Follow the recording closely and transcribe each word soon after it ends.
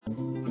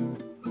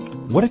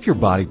What if your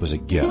body was a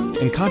gift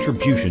and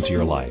contribution to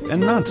your life and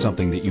not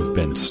something that you've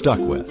been stuck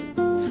with?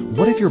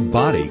 What if your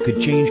body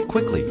could change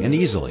quickly and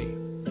easily?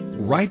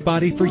 Right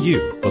Body for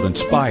You will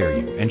inspire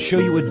you and show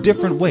you a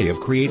different way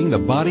of creating the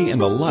body and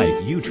the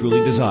life you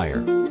truly desire.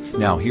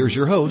 Now here's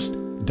your host,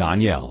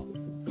 Danielle.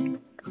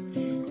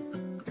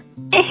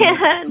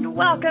 And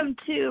welcome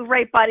to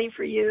Right Body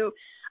for You.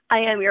 I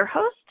am your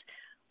host.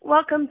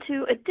 Welcome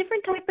to a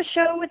different type of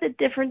show with a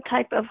different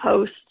type of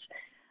host.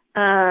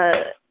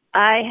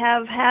 I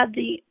have had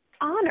the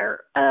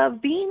honor of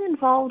being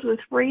involved with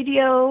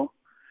radio,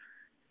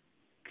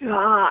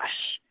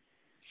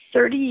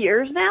 30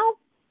 years now.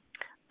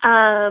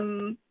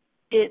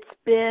 It's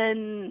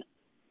been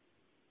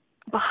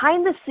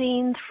behind the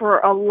scenes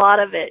for a lot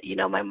of it. You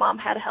know, my mom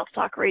had a health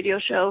talk radio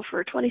show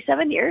for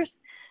 27 years,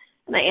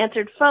 and I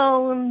answered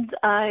phones,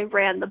 I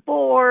ran the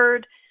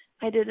board,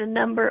 I did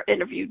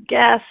interviewed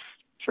guests,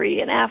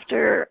 pre and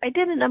after. I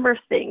did a number of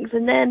things,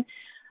 and then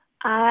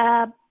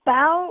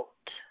about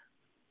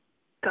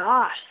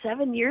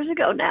 7 years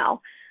ago now,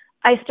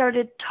 I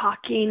started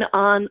talking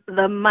on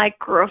the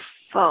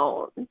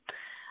microphone.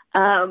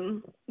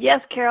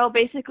 Yes, Carol,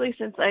 basically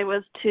since I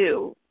was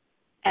 2,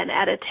 and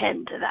add a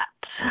 10 to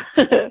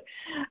that.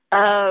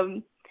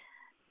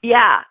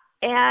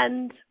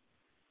 And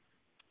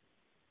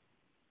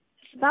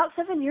about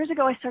 7 years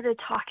ago I started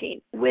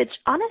talking, which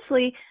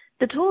honestly,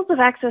 the tools of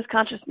Access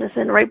Consciousness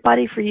and Right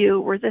Body for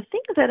You were the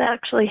things that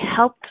actually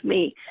helped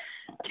me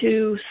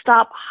to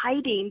stop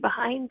hiding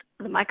behind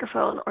the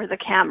microphone or the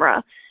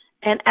camera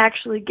and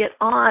actually get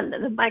on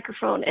the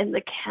microphone and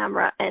the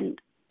camera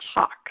and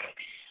talk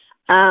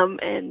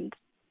and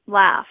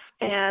laugh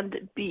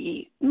and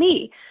be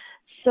me.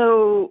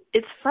 So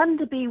it's fun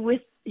to be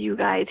with you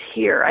guys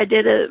here. I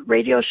did a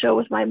radio show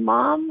with my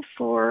mom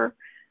for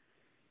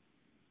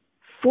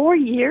 4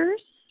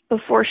 years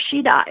before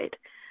she died.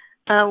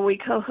 We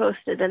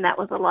co-hosted, and that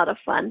was a lot of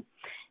fun.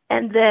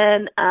 And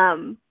then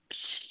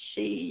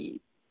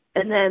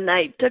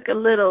I took a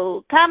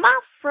little time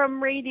off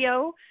from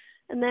radio,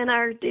 and then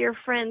our dear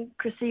friend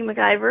Christine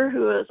McIver,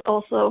 who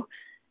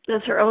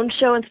does her own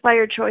show,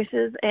 Inspired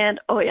Choices, and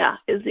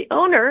is the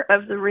owner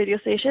of the radio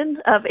station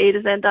of A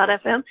to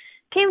Zen.fm,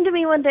 came to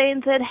me one day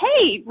and said,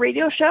 "Hey,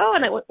 radio show?"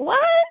 And I went, "What?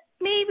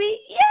 Maybe?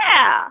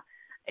 Yeah."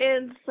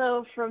 And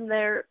so from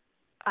there,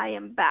 I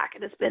am back.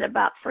 And it's been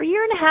about for a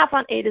year and a half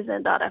on A to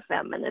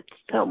Zen.fm, and it's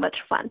so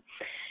much fun.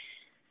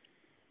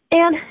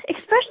 And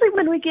especially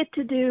when we get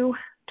to do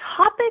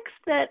topics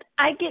that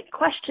I get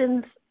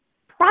questions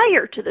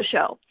prior to the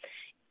show.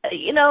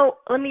 You know,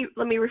 let me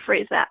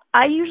rephrase that.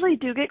 I usually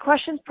do get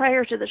questions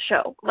prior to the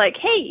show, like,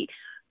 "Hey,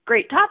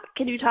 great topic.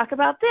 Can you talk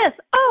about this?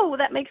 Oh,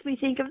 that makes me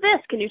think of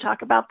this. Can you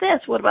talk about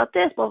this? What about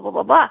this? Blah, blah,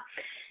 blah, blah."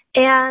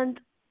 And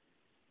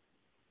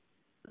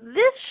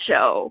this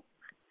show,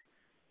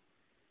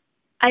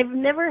 I've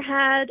never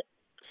had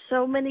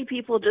so many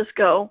people just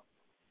go,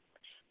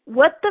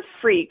 "What the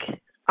freak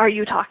are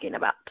you talking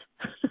about?"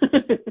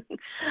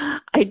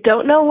 I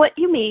don't know what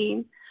you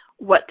mean.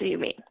 What do you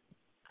mean?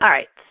 All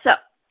right, so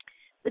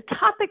the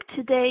topic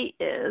today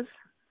is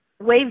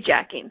wave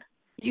jacking.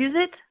 Use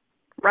it,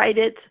 write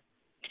it,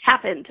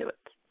 tap into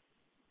it.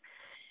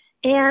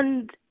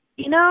 And,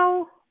 you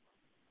know,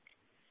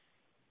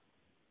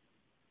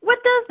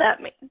 what does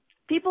that mean?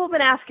 People have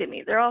been asking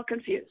me. They're all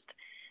confused.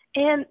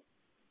 And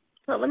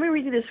so let me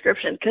read the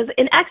description, because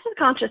in Access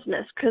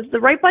Consciousness, because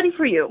the Right Body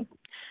for You,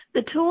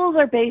 the tools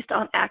are based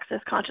on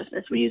Access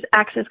Consciousness. We use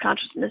Access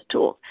Consciousness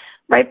tools.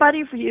 Right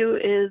Body for You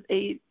is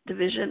a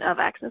division of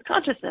Access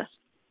Consciousness.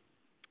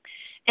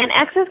 And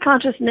Access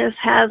Consciousness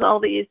has all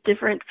these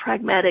different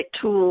pragmatic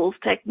tools,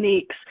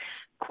 techniques,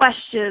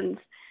 questions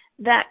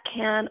that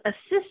can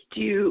assist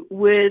you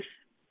with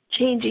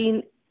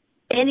changing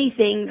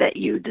anything that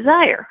you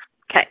desire.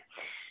 Okay,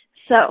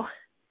 so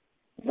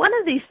one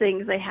of these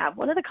things they have,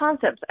 one of the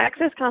concepts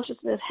Access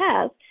Consciousness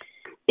has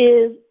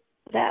is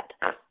that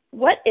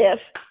what if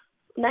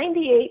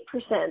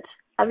 98%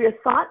 of your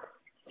thoughts,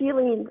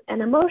 feelings, and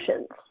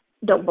emotions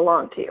don't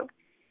belong to you?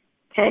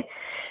 Okay?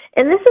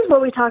 And this is what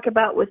we talk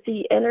about with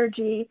the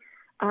energy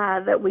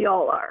that we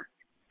all are.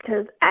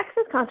 Because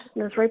Access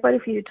Consciousness, Right Body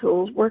for You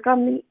tools work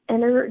on the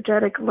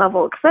energetic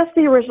level, because that's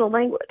the original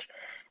language.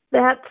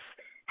 That's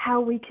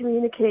how we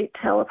communicate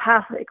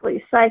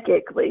telepathically,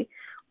 psychically,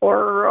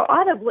 or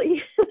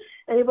audibly.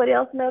 Anybody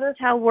else notice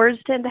how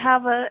words tend to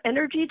have an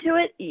energy to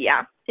it?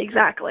 Yeah,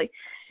 exactly.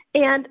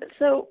 And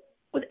so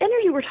with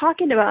energy we're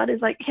talking about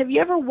is like, have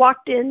you ever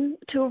walked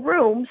into a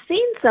room,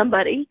 seen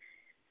somebody,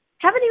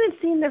 haven't even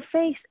seen their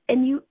face,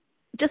 and you,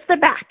 just their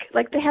back,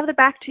 like they have their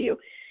back to you,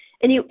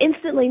 and you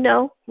instantly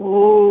know,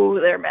 oh,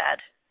 they're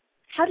mad.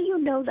 How do you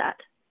know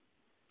that?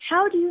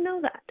 How do you know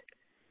that?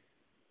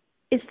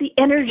 It's the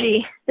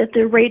energy that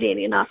they're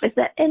radiating off. It's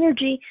that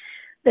energy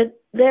that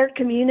they're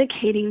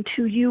communicating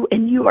to you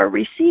and you are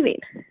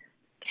receiving.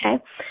 Okay?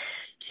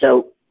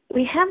 So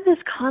we have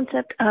this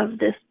concept of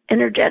this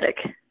energetic.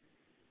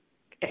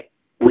 Okay?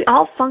 We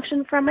all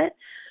function from it.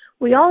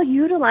 We all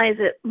utilize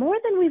it more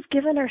than we've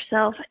given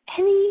ourselves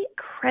any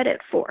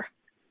credit for.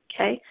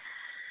 Okay?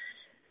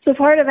 So So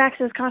part of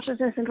Access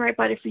Consciousness and Right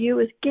Body for You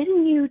is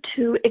getting you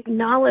to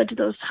acknowledge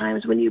those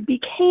times when you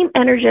became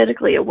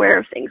energetically aware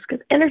of things,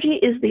 because energy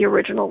is the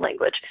original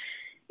language.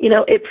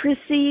 It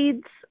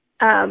precedes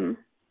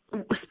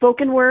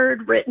spoken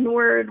word, written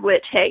word,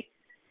 which, hey,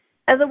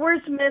 as a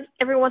wordsmith,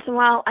 every once in a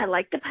while, I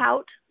like to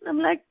pout. I'm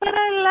like, but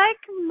I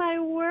like my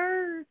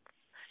words.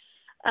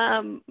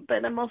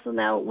 But I'm also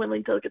now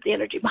willing to look at the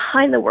energy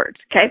behind the words,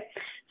 okay?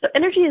 So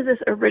energy is this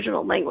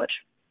original language.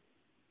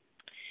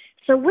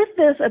 So with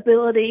this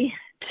ability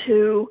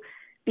to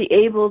be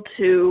able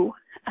to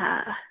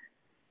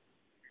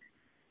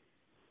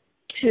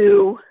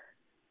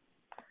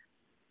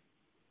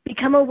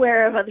become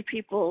aware of other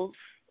people's,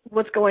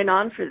 what's going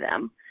on for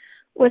them,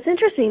 what's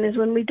interesting is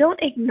when we don't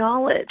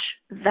acknowledge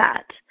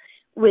that,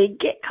 we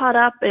get caught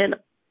up in,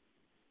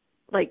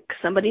 like,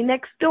 somebody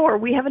next door.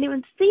 We haven't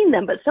even seen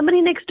them, but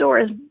somebody next door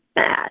is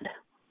mad,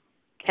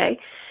 okay?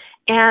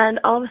 And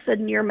all of a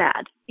sudden you're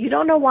mad. You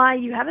don't know why.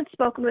 You haven't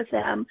spoken with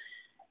them.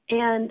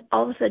 And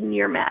all of a sudden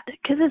you're mad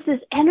because it's this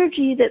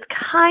energy that's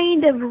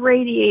kind of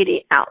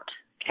radiating out,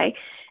 okay?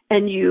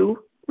 And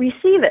you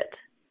receive it.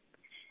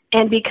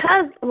 And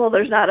because,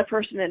 there's not a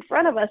person in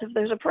front of us, if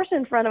there's a person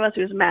in front of us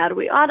who's mad,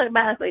 we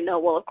automatically know,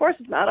 well, of course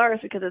it's not ours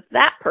because it's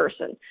that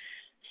person.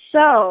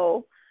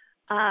 So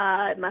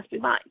it must be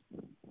mine.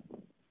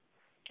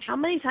 How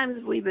many times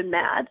have we been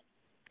mad,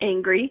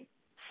 angry,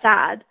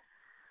 sad,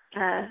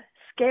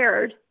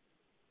 scared,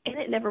 and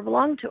it never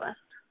belonged to us,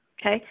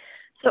 okay?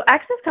 So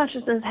Access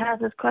Consciousness has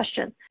this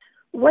question.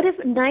 What if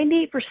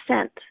 98%,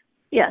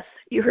 yes,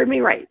 you heard me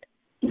right,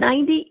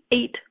 98%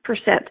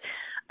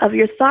 of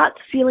your thoughts,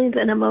 feelings,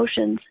 and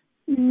emotions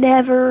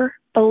never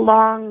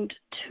belonged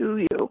to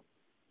you,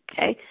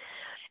 okay?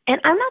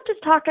 And I'm not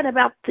just talking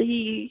about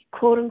the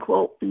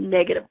quote-unquote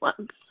negative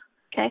ones,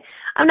 okay?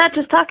 I'm not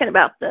just talking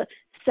about the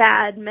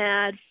sad,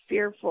 mad,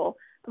 fearful.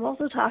 I'm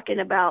also talking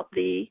about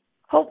the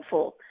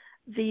hopeful,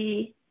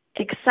 the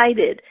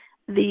excited,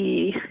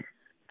 the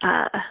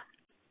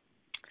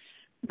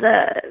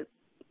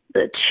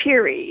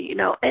cheery,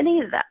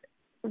 any of that.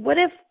 What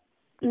if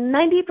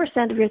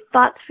 90% of your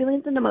thoughts,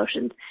 feelings, and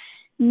emotions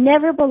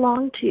never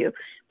belong to you,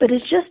 but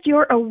it's just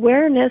your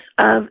awareness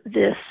of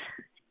this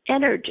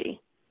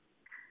energy,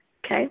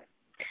 okay?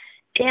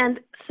 And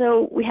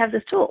so we have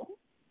this tool.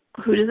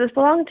 Who does this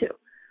belong to?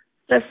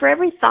 So for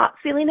every thought,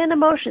 feeling, and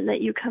emotion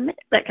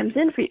that comes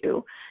in for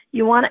you,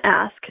 you want to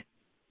ask,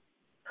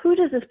 who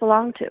does this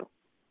belong to?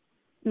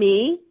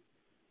 Me,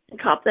 and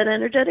cop that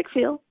energetic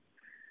field.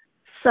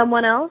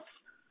 Someone else,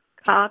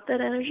 cop that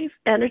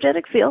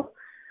energetic field.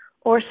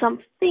 Or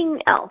something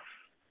else,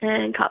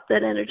 and cop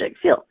that energetic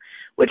field.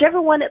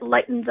 Whichever one it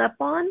lightens up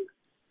on,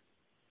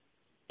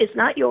 it's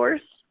not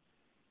yours.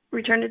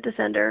 Return it to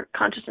sender,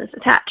 consciousness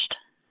attached.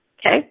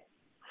 Okay?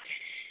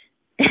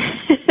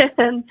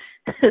 And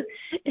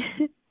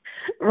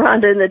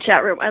Rhonda in the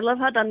chat room, I love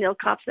how Danielle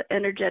cops the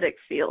energetic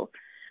field.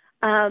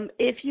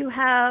 If you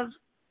have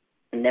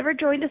never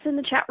joined us in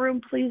the chat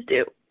room, please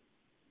do.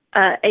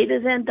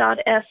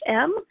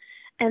 A2Zen.fm,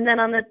 and then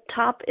on the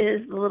top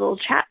is the little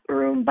chat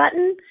room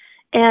button,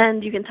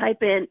 and you can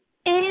type in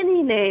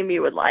any name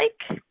you would like,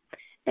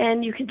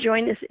 and you can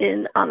join us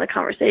in on the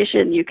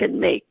conversation. You can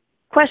make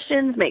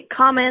questions, make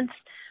comments,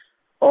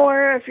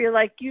 or if you're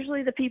like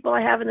usually the people I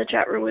have in the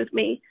chat room with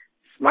me,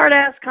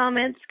 smart-ass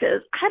comments,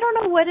 because I don't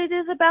know what it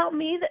is about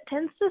me that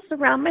tends to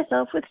surround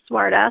myself with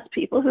smart-ass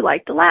people who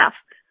like to laugh.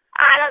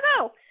 I don't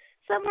know.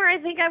 Somewhere I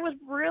think I was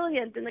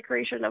brilliant in the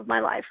creation of my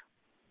life.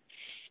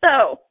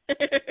 So,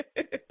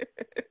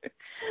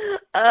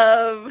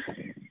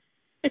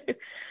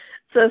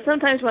 so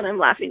sometimes when I'm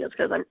laughing, it's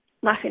because I'm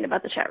laughing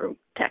about the chat room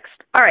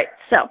text. All right,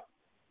 so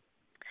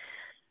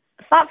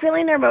thought,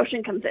 feeling, or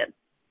emotion comes in,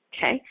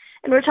 okay?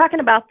 And we're talking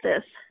about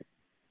this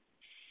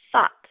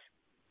thought.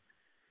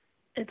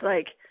 It's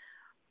like,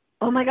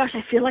 oh my gosh,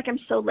 I feel like I'm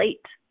so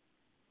late.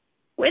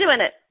 Wait a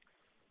minute.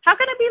 How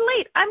can I be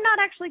late? I'm not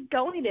actually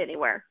going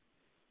anywhere.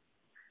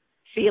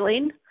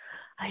 Feeling,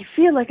 I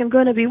feel like I'm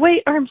going to be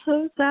late, or I'm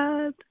so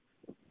sad.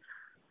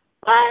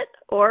 What?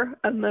 Or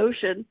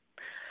emotion,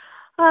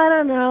 I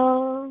don't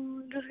know,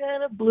 I'm just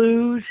kind of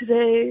blue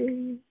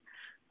today.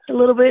 A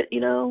little bit,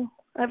 I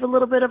have a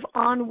little bit of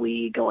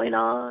ennui going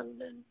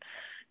on. And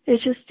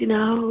it's just,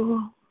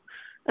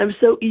 I'm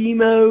so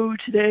emo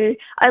today.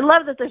 I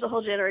love that there's a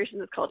whole generation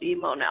that's called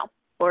emo now.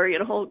 Or,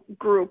 a whole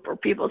group or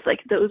people, it's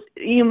like those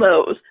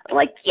emos. I'm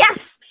like, yes,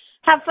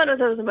 have fun with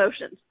those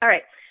emotions. All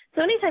right.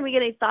 So anytime you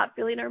get a thought,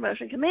 feeling, or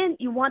emotion come in,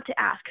 you want to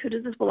ask, who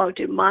does this belong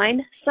to?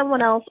 Mine,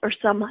 someone else, or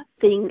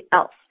something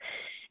else?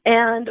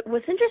 And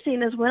what's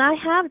interesting is when I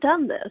have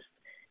done this,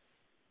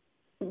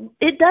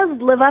 it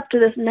does live up to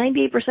this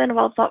 98% of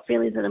all thought,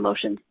 feelings, and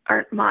emotions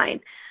aren't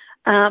mine.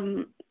 I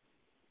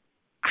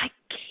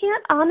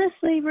can't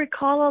honestly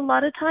recall a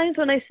lot of times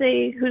when I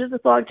say, who does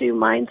this belong to?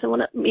 Mine,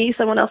 me,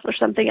 someone else, or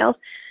something else.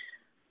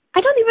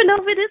 I don't even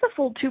know if it is a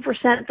full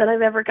 2% that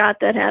I've ever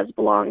got that has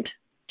belonged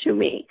to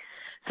me.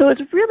 So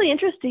it's really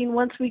interesting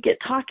once we get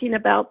talking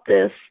about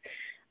this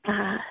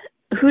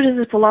who does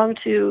this belong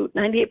to?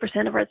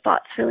 98% of our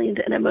thoughts, feelings,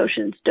 and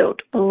emotions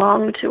don't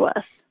belong to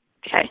us.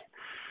 Okay.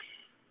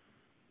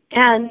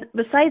 And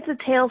besides the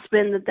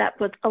tailspin that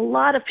puts a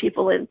lot of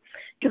people in,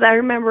 because I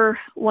remember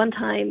one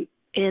time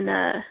in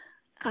a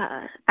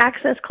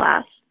Access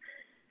class,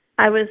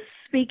 I was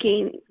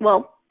speaking,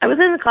 I was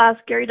in the class.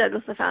 Gary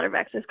Douglas, the founder of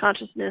Access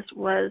Consciousness,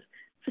 was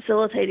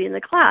facilitating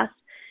the class,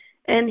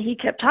 and he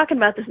kept talking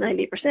about this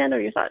 90%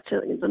 of your thoughts,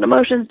 feelings, and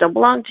emotions don't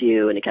belong to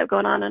you, and he kept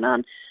going on. And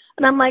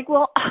I'm like,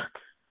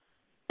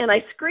 and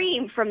I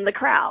screamed from the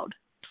crowd.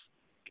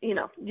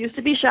 Used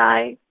to be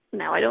shy,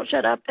 now I don't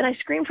shut up, and I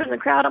screamed from the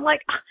crowd. I'm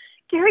like,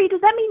 Gary,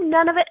 does that mean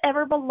none of it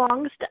ever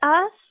belongs to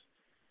us?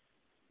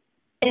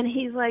 And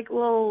he's like,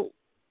 well,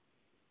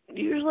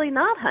 usually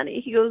not,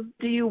 honey. He goes,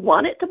 do you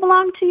want it to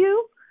belong to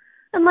you?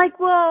 I'm like,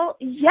 well,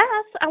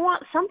 yes, I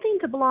want something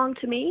to belong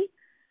to me.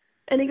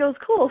 And he goes,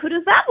 cool, who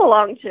does that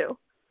belong to?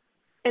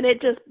 And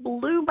it just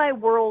blew my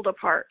world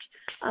apart.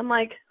 I'm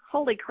like,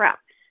 holy crap.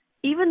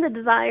 Even the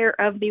desire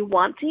of me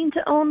wanting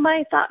to own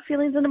my thought,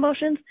 feelings, and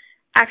emotions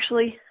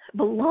actually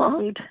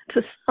belonged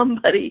to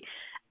somebody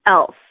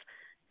else.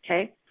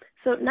 Okay?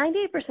 So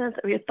 98%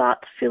 of your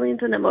thoughts, feelings,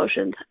 and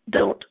emotions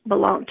don't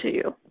belong to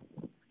you.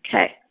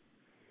 Okay.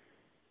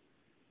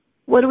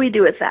 What do we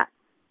do with that?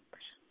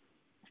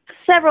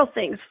 Several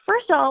things.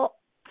 First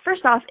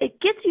off, it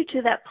gets you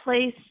to that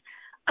place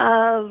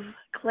of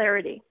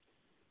clarity.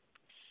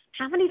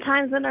 How many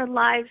times in our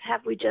lives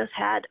have we just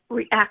had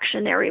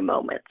reactionary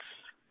moments?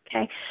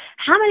 Okay.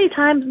 How many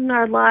times in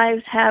our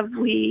lives have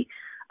we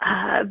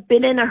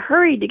been in a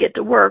hurry to get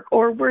to work,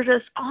 or we're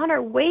just on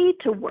our way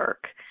to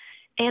work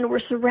and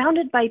we're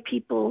surrounded by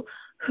people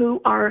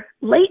who are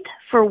late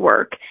for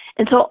work,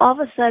 and so all of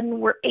a sudden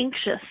we're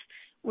anxious.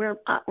 We're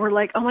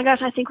like, oh my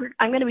gosh, I think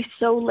I'm going to be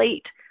so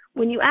late,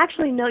 when you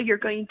actually know you're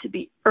going to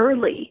be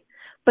early,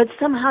 but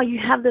somehow you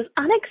have this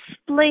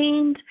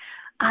unexplained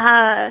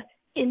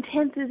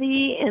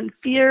intensity and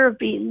fear of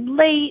being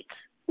late.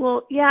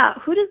 Well, yeah,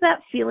 who does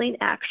that feeling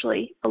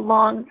actually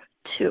belong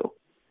to?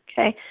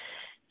 Okay,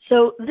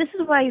 so this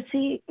is why you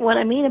see what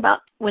I mean about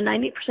when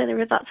 90% of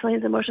your thoughts,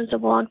 feelings, and emotions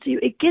don't belong to you.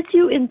 It gets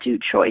you into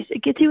choice.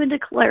 It gets you into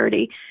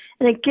clarity,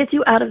 and it gets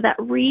you out of that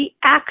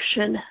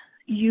reaction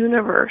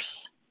universe.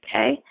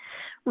 Okay,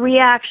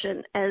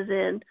 reaction as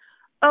in,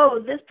 oh,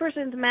 this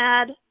person's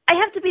mad, I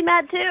have to be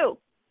mad too.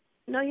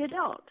 No, you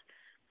don't.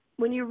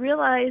 When you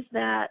realize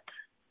that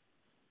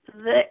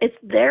it's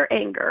their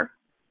anger,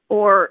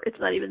 or it's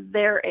not even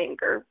their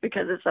anger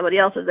because it's somebody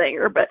else's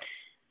anger, but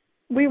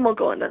we won't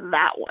go into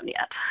that one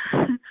yet.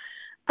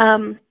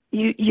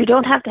 You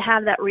don't have to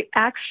have that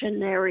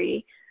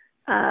reactionary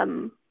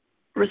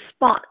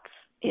response.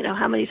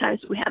 How many times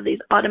do we have these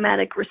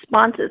automatic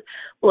responses?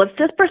 Well, if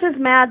this person's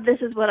mad,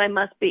 this is what I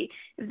must be.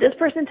 If this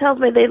person tells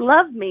me they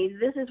love me,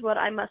 this is what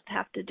I must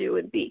have to do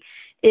and be.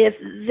 If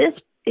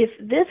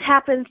this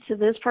happens to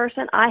this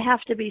person, I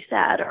have to be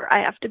sad, or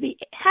I have to be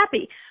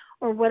happy,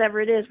 or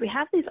whatever it is. We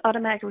have these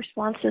automatic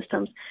response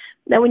systems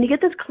that, when you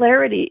get this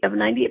clarity of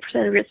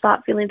 98% of your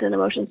thought, feelings, and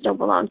emotions don't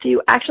belong to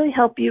you, actually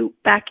help you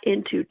back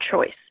into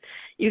choice.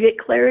 You get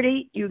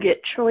clarity, you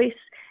get choice,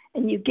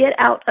 and you get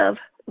out of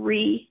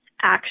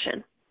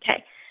reaction.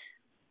 Okay.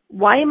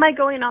 Why am I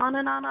going on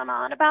and on and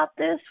on about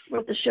this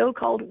with the show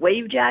called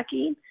Wave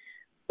Jacking?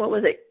 What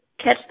was it?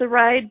 Catch the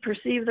ride,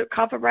 perceive the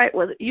copyright.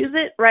 Was it use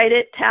it, write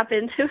it, tap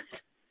into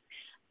it?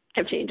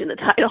 I'm changing the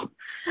title.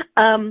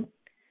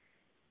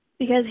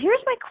 Because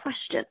here's my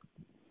question.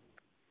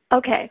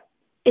 Okay,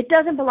 it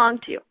doesn't belong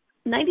to you.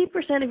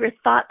 90% of your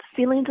thoughts,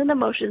 feelings, and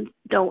emotions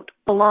don't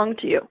belong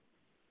to you.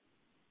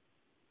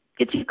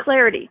 Gets you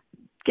clarity,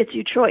 gets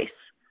you choice.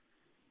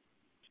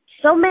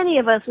 So many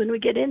of us, when we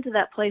get into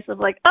that place of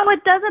like, oh,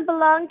 it doesn't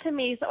belong to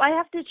me, so I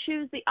have to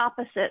choose the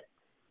opposite.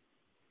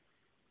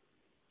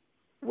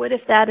 What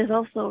if that is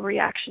also a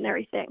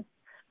reactionary thing?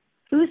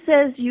 Who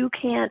says you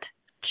can't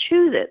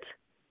choose it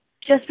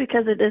just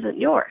because it isn't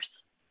yours?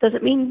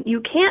 Doesn't mean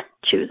you can't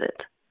choose it.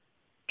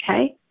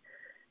 Okay?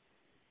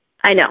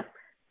 I know.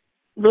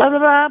 Blah, blah,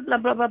 blah, blah,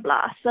 blah, blah,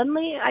 blah.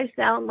 Suddenly I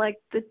sound like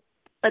the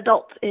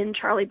adult in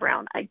Charlie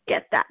Brown. I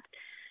get that.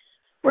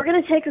 We're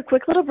going to take a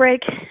quick little break.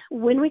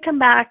 When we come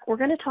back, we're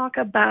going to talk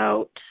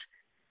about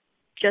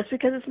just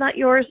because it's not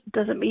yours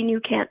doesn't mean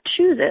you can't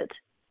choose it.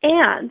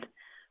 And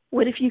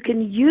what if you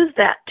can use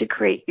that to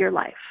create your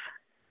life?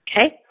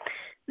 Okay?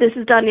 This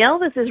is Danielle.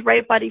 This is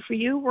Right Body for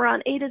You. We're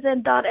on A to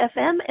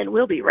Zen.fm, and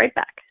we'll be right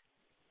back.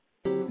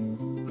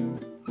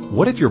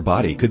 What if your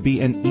body could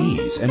be an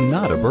ease and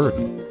not a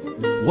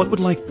burden? What would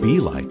life be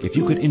like if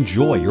you could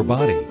enjoy your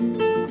body?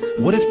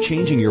 What if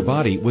changing your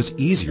body was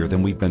easier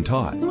than we've been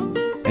taught?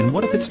 And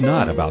what if it's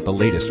not about the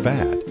latest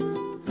fad?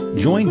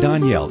 Join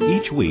Danielle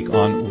each week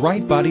on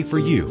Right Body for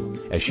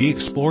You as she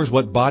explores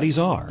what bodies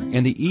are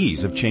and the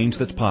ease of change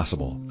that's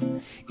possible.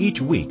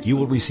 Each week you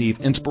will receive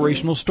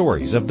inspirational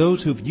stories of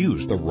those who've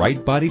used the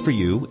Right Body for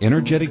You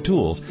energetic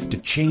tools to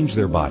change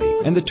their body,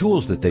 and the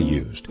tools that they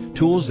used,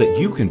 tools that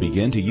you can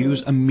begin to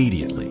use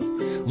immediately.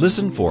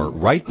 Listen for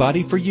Right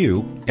Body for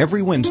You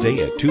every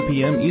Wednesday at 2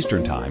 p.m.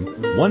 Eastern Time,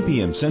 1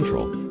 p.m.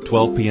 Central,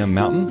 12 p.m.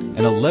 Mountain,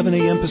 and 11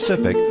 a.m.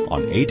 Pacific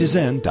on A to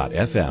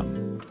Zen.fm.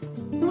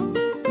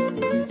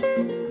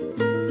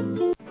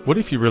 What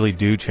if you really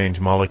do change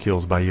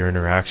molecules by your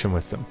interaction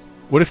with them?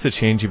 What if the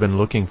change you've been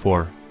looking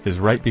for is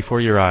right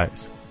before your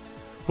eyes?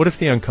 What if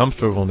the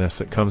uncomfortableness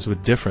that comes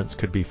with difference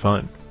could be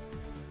fun?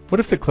 What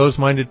if the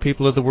closed-minded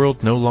people of the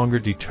world no longer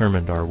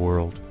determined our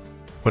world?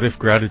 What if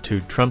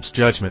gratitude trumps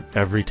judgment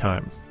every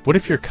time? What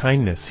if your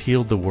kindness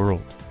healed the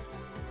world?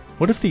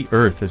 What if the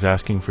earth is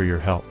asking for your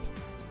help?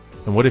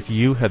 And what if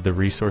you had the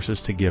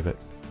resources to give it?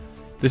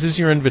 This is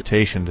your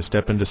invitation to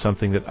step into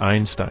something that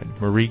Einstein,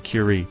 Marie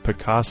Curie,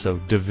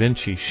 Picasso, Da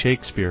Vinci,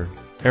 Shakespeare,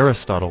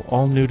 Aristotle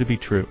all knew to be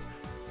true.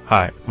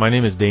 Hi, my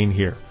name is Dane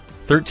here.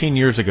 13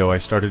 years ago I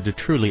started to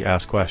truly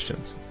ask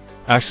questions.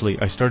 Actually,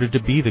 I started to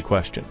be the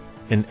question,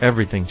 and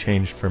everything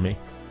changed for me.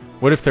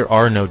 What if there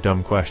are no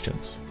dumb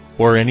questions?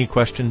 Or any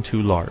question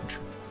too large?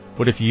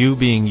 What if you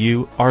being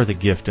you are the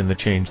gift and the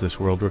change this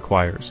world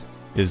requires?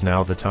 Is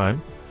now the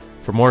time?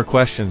 For more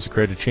questions to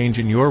create a change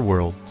in your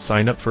world,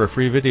 sign up for a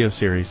free video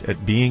series at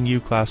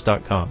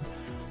beingyouclass.com.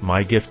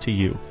 My gift to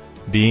you,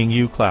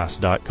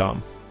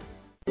 beingyouclass.com.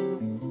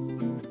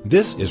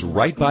 This is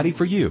Right Body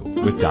for You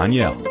with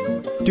Danielle.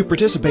 To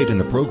participate in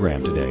the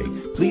program today,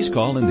 please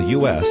call in the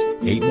U.S.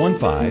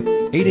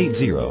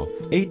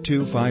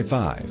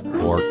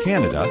 815-880-8255 or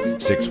Canada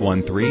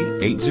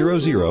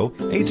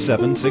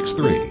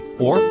 613-800-8763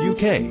 or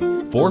UK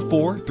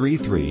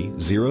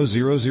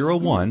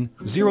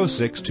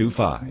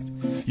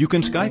 4433-0001-0625. You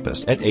can Skype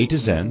us at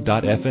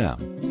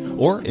a2zen.fm.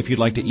 Or if you'd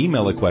like to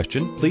email a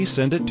question, please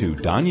send it to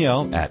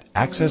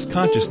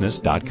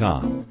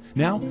Danielle@accessconsciousness.com.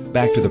 Now,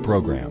 back to the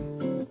program.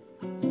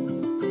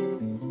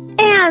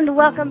 And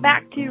welcome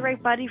back to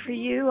Right Body for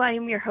You. I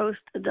am your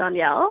host,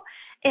 Danielle.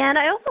 And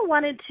I also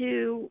wanted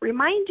to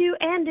remind you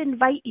and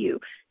invite you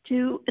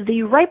to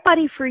the Right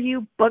Body for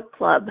You book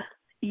club.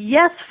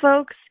 Yes,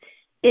 folks,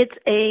 it's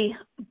a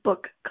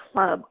book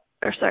club.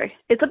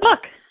 It's a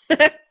book.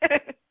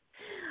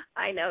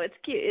 I know, it's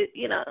cute.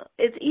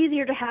 It's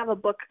easier to have a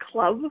book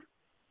club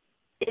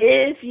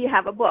if you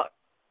have a book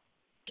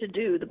to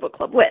do the book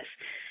club with.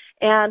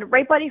 And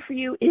Right Body for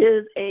You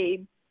is a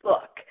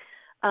book.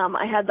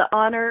 I had the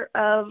honor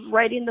of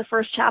writing the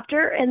first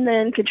chapter and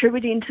then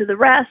contributing to the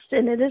rest,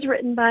 and it is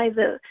written by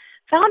the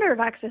founder of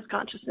Access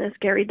Consciousness,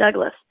 Gary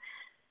Douglas.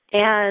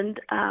 And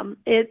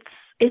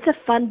it's a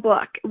fun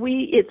book.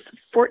 It's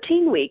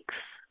 14 weeks,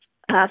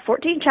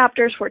 14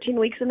 chapters, 14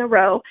 weeks in a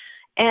row,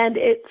 and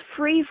it's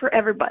free for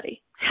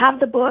everybody. Have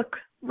the book,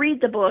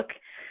 read the book,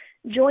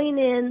 join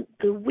in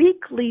the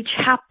weekly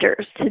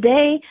chapters.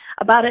 Today,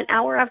 about an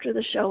hour after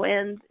the show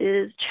ends,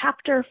 is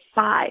Chapter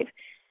 5.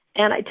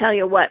 And I tell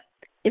you what,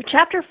 if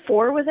Chapter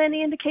 4 was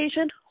any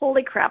indication,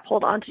 holy crap,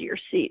 hold on to your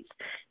seats.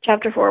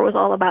 Chapter 4 was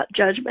all about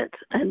judgment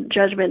and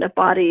judgment of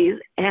bodies,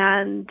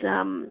 and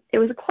it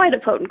was quite a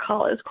potent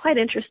call. It was quite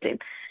interesting.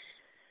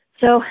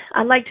 So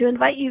I'd like to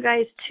invite you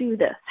guys to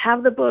this.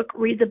 Have the book,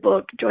 read the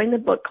book, join the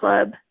book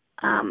club.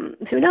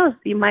 Who knows,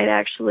 you might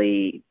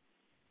actually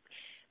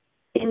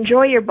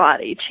enjoy your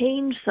body,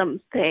 change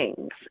some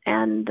things,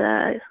 and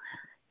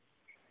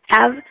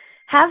have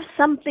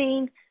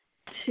something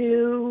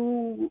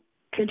to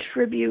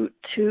contribute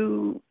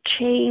to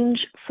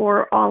change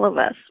for all of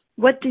us.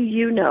 What do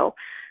you know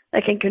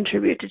that can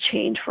contribute to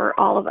change for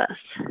all of us?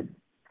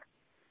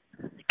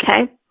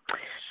 Okay.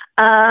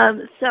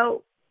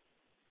 So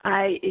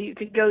you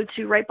could go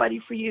to Right Body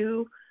for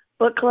You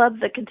Book Club,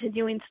 The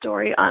Continuing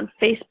Story on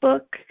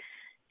Facebook,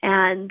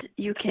 and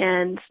you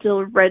can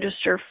still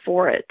register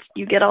for it.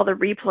 You get all the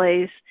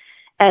replays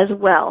as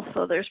well,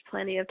 so there's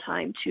plenty of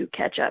time to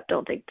catch up.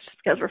 Don't think just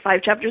because we're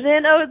 5 chapters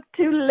in, oh, it's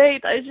too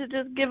late, I should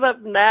just give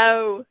up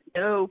now.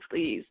 No,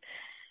 please.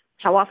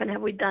 How often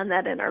have we done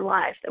that in our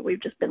lives, that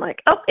we've just been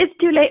like, oh, it's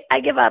too late,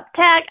 I give up,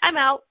 tag, I'm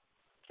out,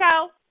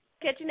 ciao,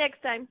 catch you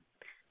next time.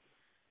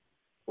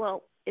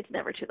 Well, it's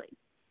never too late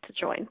to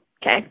join,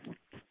 okay?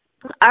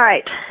 All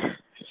right,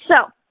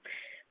 so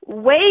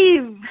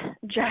wave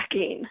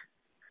jacking.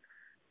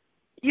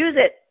 Use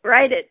it,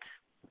 write it,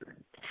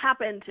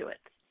 tap into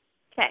it.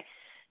 Okay.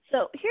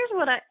 So here's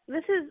what it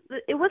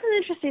was an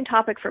interesting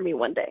topic for me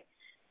one day,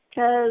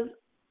 because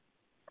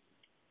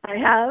I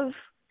have,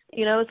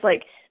 it's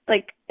like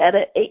at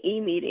an AE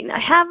meeting, I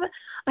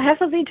have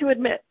something to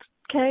admit,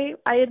 okay?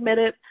 I admit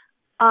it.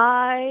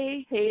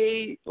 I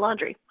hate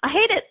laundry. I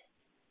hate it.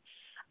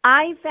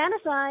 I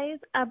fantasize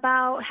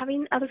about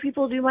having other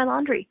people do my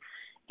laundry.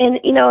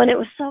 And, and it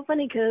was so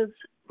funny because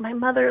my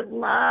mother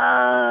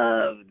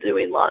loved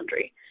doing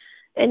laundry.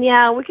 And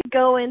yeah, we could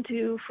go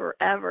into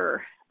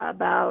forever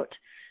about,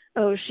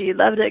 oh, she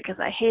loved it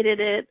because I hated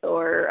it,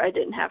 or I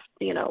didn't have,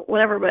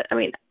 whatever. But I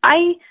mean,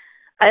 I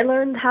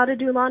learned how to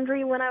do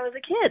laundry when I was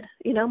a kid.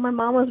 My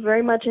mom was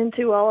very much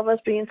into all of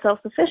us being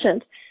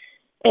self-sufficient.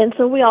 And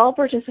so we all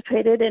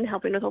participated in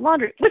helping with the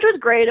laundry, which was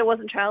great. It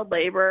wasn't child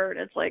labor.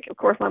 And it's like, of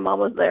course, my mom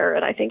was there.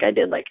 And I think I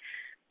did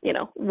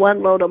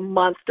 1 load a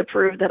month to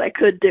prove that I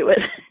could do it,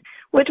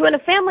 which when a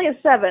family of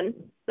 7,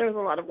 there's a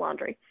lot of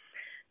laundry.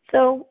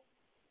 So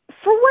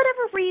for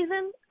whatever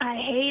reason, I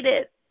hate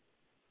it.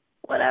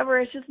 Whatever,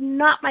 it's just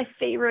not my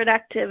favorite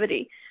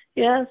activity.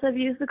 Yes, I've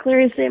used the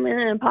clearing statement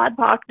and Pod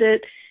Pocked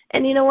it.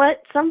 And you know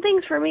what? Some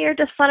things for me are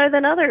just funner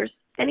than others.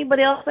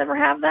 Anybody else ever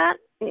have that?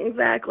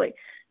 Exactly.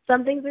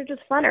 Some things are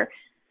just funner.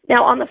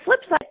 Now, on the flip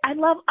side, I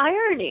love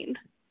ironing.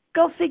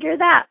 Go figure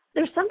that.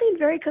 There's something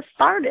very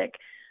cathartic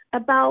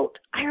about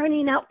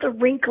ironing out the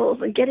wrinkles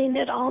and getting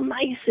it all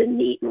nice and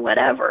neat and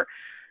whatever.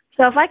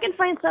 So if I can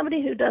find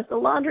somebody who does the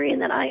laundry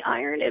and then I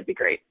iron, it'd be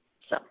great.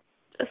 So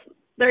just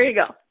there you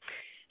go.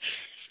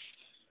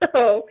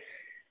 So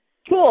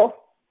cool.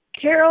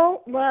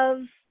 Carol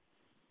loves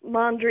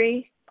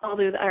laundry. I'll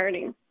do the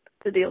ironing.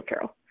 The deal,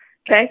 Carol.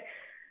 Okay?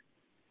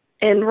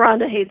 And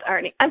Rhonda hates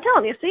ironing. I'm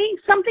telling you, see,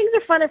 some things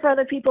are funner for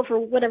other people for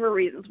whatever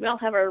reasons. We all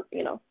have our,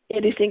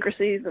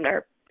 idiosyncrasies and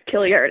our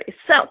peculiarities.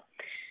 So,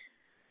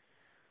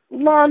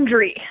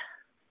 laundry.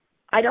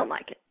 I don't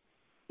like it.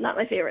 Not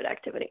my favorite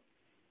activity.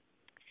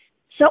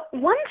 So,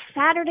 one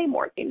Saturday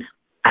morning,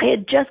 I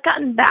had just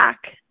gotten back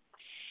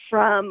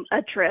from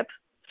a trip.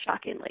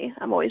 Shockingly,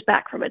 I'm always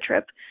back from a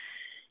trip.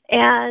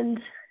 And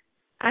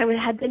I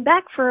had been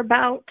back for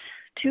about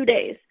 2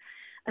 days.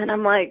 And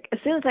I'm like, as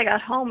soon as I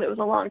got home, it was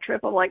a long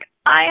trip. I'm like,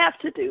 I have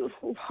to do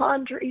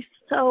laundry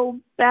so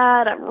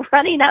bad. I'm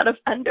running out of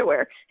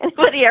underwear.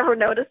 Anybody ever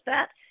noticed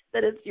that?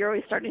 That you're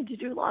always starting to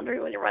do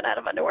laundry when you run out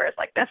of underwear. It's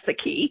like, that's the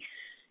key.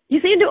 You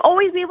seem to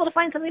always be able to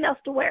find something else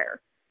to wear.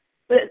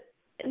 But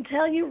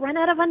until you run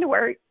out of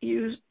underwear,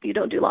 you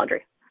don't do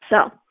laundry.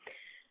 So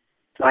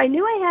I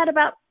knew I had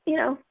about,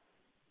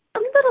 a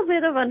little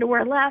bit of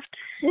underwear left.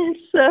 And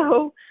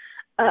so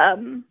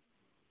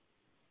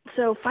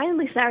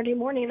finally Saturday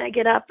morning I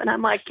get up and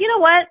I'm like, you know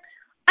what?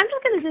 I'm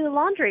just going to do the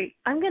laundry.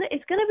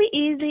 It's going to be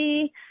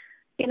easy,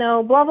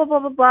 blah, blah, blah,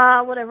 blah,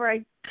 blah, whatever.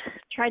 I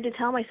tried to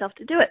tell myself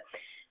to do it.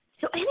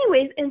 So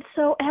anyways, and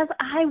so as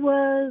I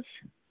was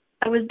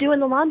doing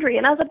the laundry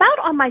and I was about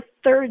on my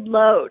 3rd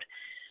load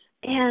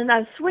and I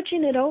was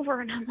switching it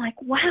over and I'm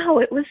like, wow,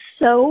 it was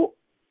so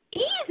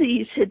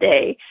easy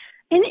today.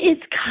 And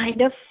it's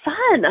kind of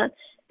fun.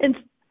 And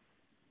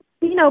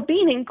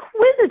being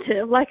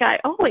inquisitive like I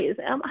always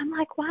am, I'm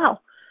like, wow,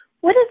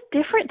 what is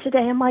different today?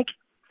 I'm like,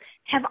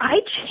 have I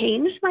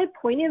changed my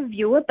point of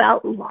view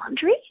about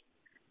laundry?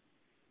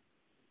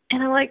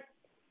 And I'm like,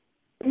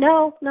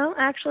 no,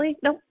 actually,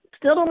 no,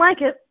 still don't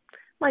like it.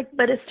 I'm like,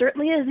 but it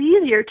certainly is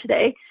easier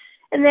today.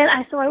 And then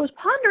I was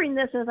pondering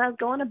this as I was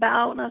going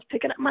about and I was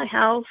picking up my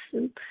house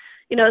and,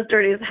 as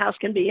dirty as the house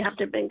can be, you have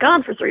to have been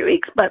gone for 3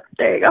 weeks, but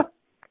there you go.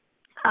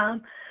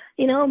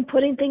 I'm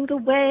putting things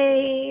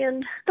away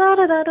and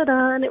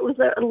da-da-da-da-da, and it was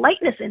a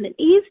lightness and an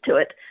ease to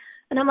it.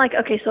 And I'm like,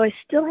 okay, so I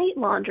still hate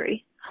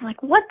laundry. I'm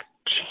like, what's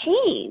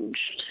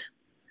changed?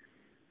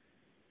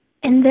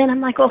 And then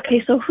I'm like,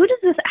 okay, so who does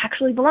this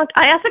actually belong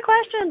to? I asked the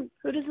question,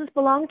 who does this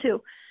belong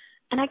to?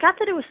 And I got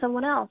that it was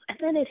someone else. And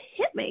then it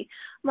hit me.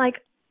 I'm like,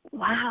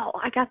 wow,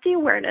 I got the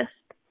awareness.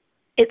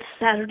 It's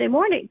Saturday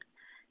morning.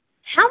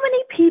 How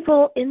many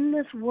people in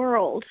this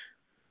world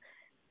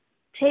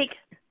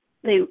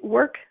they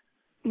work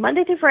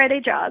Monday through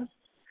Friday jobs,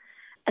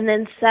 and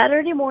then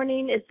Saturday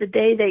morning is the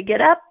day they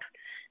get up,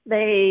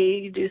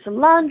 they do some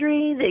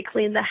laundry, they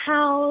clean the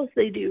house,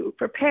 they do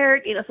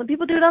prepared, some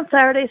people do it on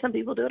Saturday, some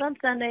people do it on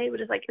Sunday, but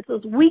it's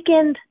those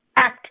weekend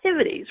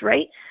activities,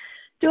 right?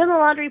 Doing the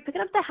laundry,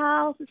 picking up the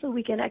house, it's a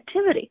weekend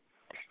activity.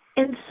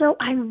 And so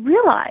I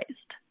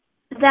realized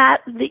that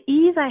the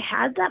ease I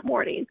had that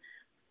morning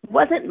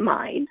wasn't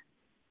mine.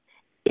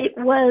 It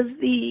was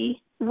the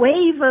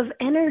wave of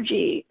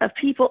energy of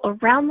people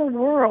around the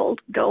world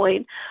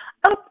going,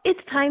 oh, it's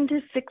time to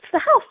fix the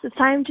house. It's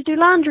time to do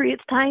laundry.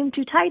 It's time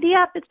to tidy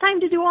up. It's time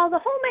to do all the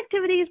home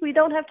activities we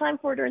don't have time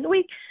for during the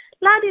week.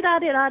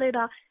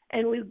 La-di-da-di-da-di-da.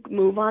 And we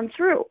move on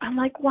through. I'm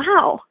like,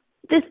 wow,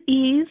 this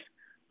ease,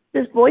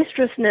 this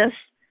boisterousness,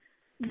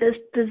 this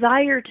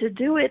desire to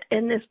do it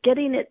and this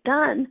getting it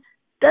done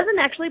doesn't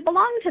actually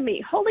belong to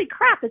me. Holy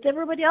crap, it's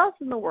everybody else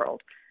in the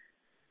world.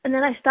 And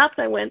then I stopped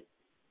and I went,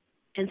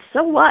 and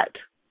so what?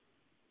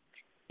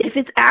 If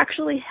it's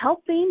actually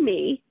helping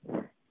me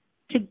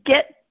to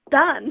get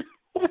done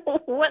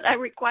what I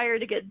require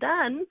to get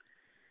done,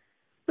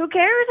 who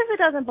cares if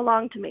it doesn't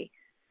belong to me?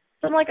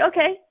 So I'm like,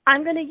 okay,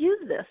 I'm going to use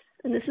this.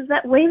 And this is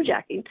that wave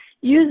jacking.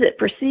 Use it,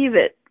 perceive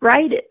it,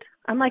 write it.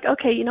 I'm like,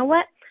 okay, you know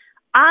what?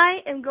 I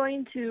am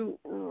going to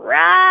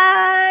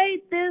ride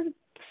this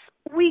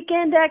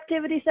weekend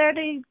activity,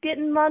 Saturday,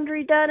 getting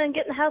laundry done and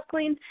getting the house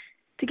cleaned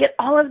to get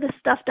all of this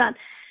stuff done.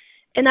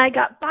 And I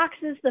got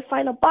the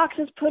final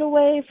boxes put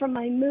away from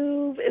my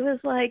move. It was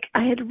like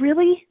I had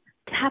really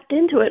tapped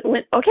into it and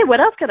went, okay, what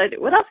else can I do?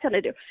 What else can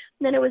I do?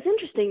 And then it was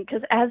interesting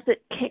because as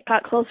it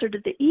got closer to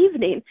the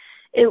evening,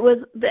 it was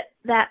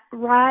that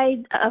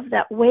ride of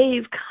that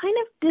wave kind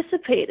of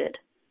dissipated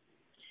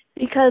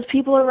because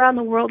people around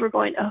the world were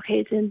going, okay,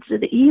 it's into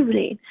the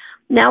evening.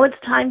 Now it's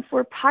time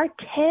for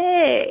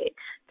party.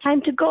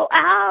 time to go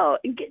out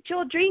and get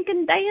your drink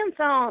and dance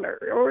on,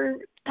 or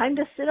time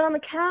to sit on the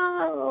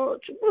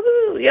couch,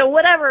 woohoo,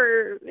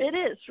 whatever it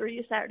is for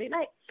you Saturday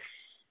night.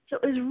 So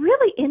it was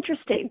really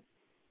interesting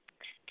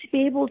to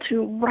be able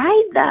to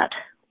ride that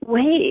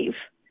wave,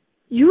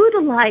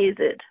 utilize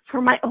it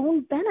for my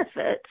own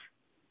benefit,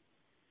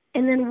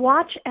 and then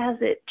watch as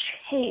it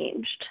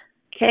changed,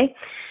 okay?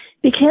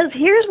 Because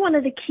here's one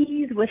of the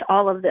keys with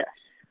all of this.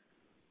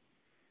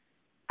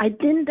 I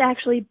didn't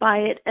actually buy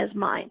it as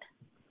mine,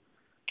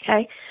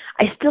 okay?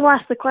 I still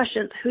ask the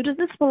questions, who does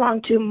this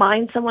belong to,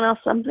 mine, someone else,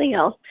 something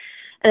else?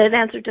 And it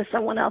answered to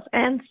someone else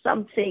and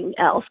something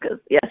else, because,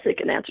 yes, it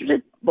can answer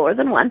to more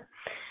than one.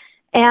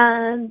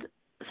 And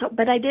so,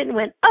 but I didn't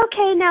went,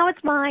 okay, now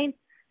it's mine.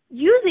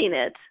 Using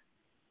it,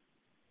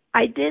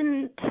 I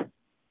didn't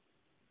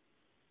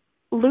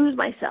lose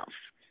myself.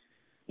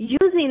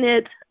 Using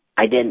it,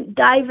 I didn't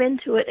dive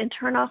into it and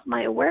turn off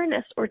my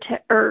awareness or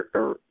get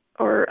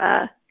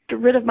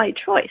rid of my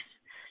choice.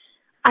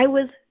 I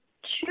was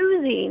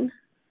choosing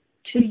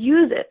to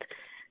use it,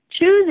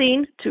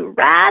 choosing to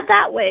ride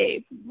that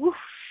wave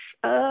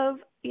of,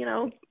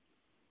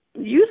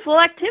 useful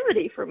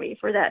activity for me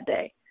for that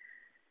day.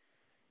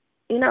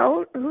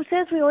 Who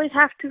says we always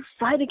have to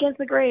fight against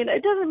the grain?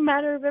 It doesn't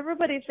matter if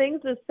everybody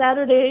thinks that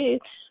Saturday,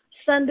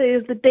 Sunday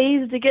is the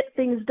days to get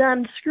things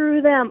done.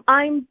 Screw them.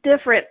 I'm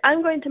different.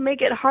 I'm going to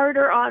make it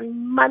harder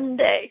on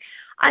Monday.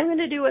 I'm going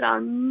to do it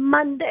on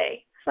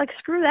Monday. It's like,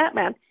 screw that,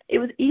 man. It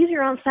was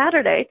easier on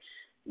Saturday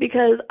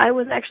because I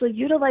was actually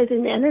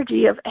utilizing the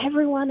energy of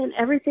everyone and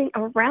everything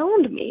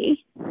around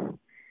me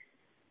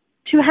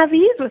to have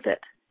ease with it,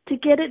 to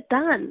get it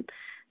done,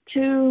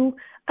 to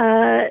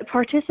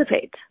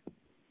participate.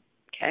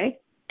 Okay?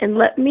 And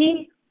let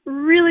me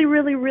really,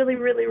 really, really,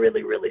 really,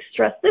 really, really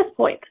stress this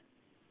point.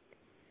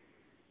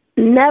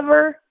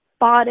 Never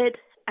bought it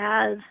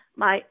as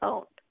my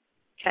own.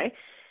 Okay?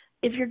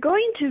 If you're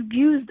going to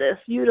use this,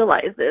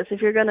 utilize this, if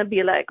you're going to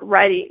be like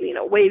riding,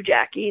 wave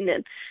jacking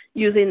and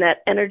using that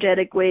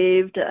energetic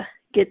wave to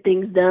get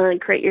things done,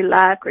 create your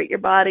life, create your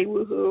body,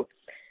 woohoo,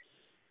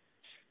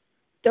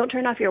 don't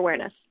turn off your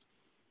awareness.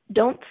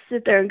 Don't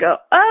sit there and go,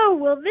 oh,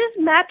 well, this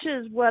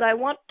matches what I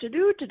want to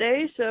do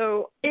today,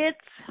 so it's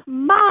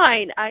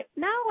mine. I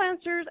now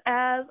answers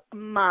as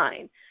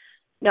mine.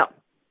 No.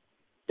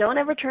 Don't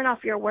ever turn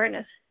off your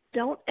awareness.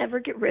 Don't ever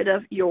get rid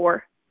of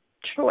your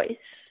choice.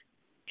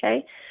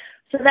 Okay?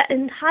 So that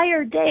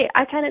entire day,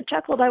 I kind of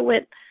chuckled. I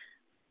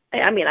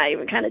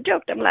even kind of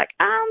joked. I'm like,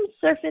 I'm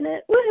surfing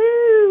it.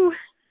 Woohoo!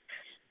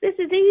 This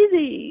is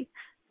easy.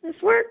 This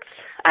works.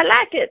 I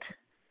like it.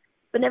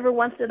 But never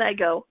once did I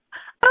go,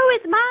 oh,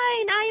 it's mine.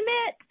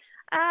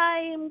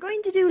 I'm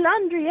going to do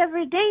laundry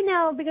every day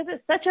now because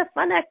it's such a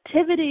fun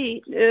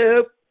activity.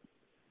 Nope.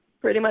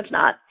 Pretty much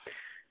not.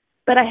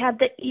 But I had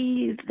the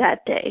ease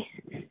that day.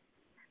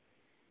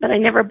 But I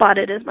never bought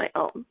it as my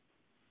own.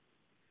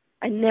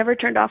 I never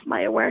turned off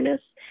my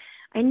awareness.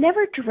 I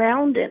never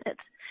drowned in it.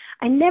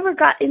 I never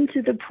got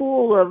into the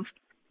pool of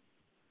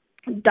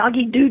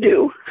doggy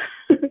doo-doo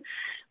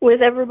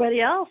with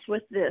everybody else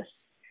with this,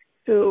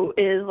 who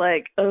is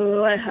like,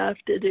 oh, I have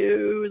to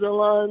do the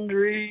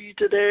laundry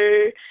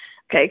today.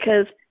 Okay,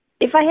 because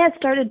if I had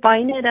started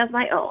buying it as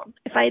my own,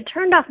 if I had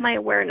turned off my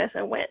awareness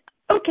and went,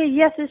 okay,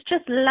 yes, it's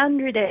just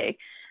laundry day,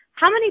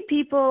 how many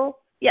people,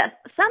 yes,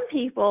 some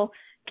people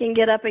can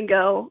get up and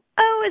go,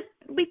 oh,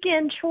 it's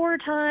weekend chore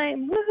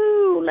time,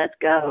 woohoo, let's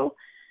go.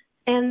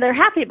 And they're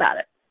happy about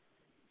it.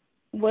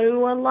 What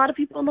do a lot of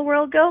people in the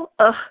world go?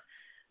 Ugh,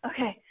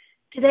 okay,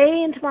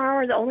 today and tomorrow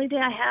are the only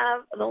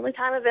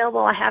time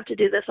available I have to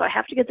do this, so I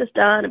have to get this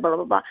done, and blah,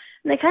 blah, blah.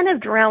 And they kind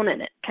of drown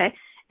in it, okay?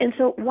 And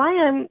so why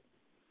I'm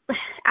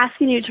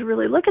asking you to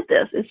really look at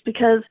this is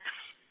because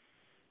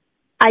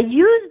I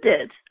used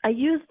it. I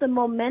used the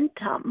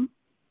momentum,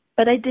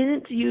 but I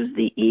didn't use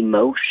the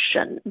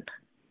emotion,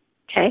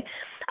 okay?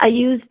 I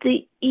used the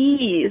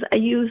ease. I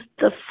used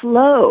the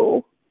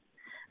flow,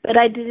 but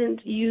I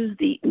didn't use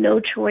the no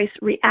choice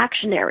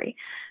reactionary.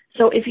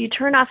 So if you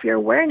turn off your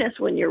awareness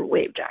when you're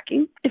wave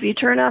jacking, if you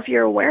turn off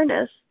your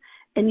awareness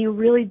and you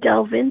really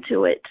delve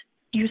into it,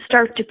 you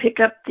start to pick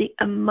up the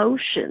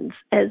emotions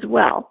as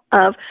well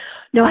of,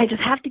 no, I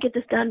just have to get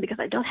this done because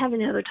I don't have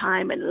any other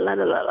time and la,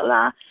 la, la, la,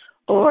 la.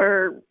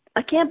 Or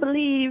I can't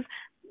believe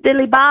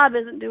Billy Bob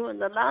isn't doing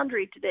the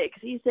laundry today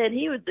because he said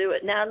he would do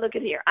it. Now look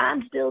at here.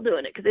 I'm still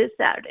doing it because it's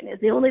Saturday and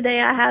it's the only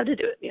day I have to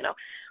do it,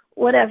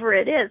 whatever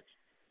it is.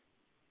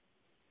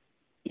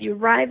 You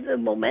ride the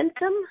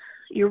momentum,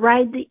 you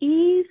ride the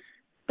ease,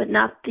 but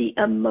not the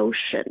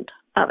emotion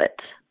of it.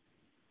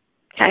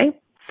 Okay?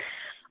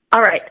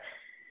 All right.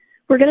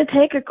 We're going to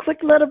take a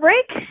quick little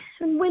break,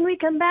 and when we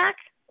come back,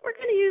 we're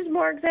going to use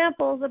more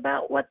examples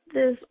about what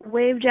this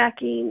wave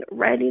jacking,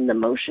 riding the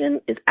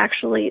motion is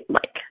actually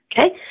like.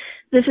 Okay?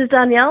 This is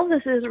Danielle.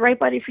 This is Right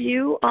Body for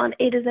You on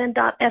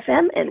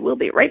A2Zen.fm, and we'll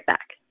be right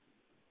back.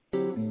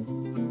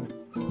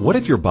 What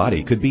if your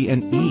body could be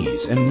an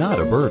ease and not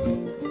a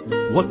burden?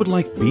 What would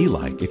life be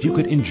like if you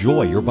could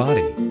enjoy your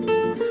body?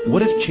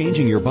 What if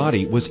changing your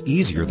body was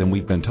easier than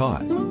we've been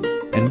taught?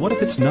 And what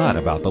if it's not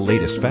about the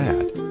latest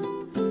fad?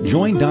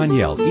 Join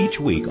Danielle each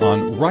week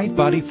on Right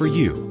Body for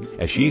You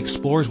as she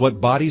explores what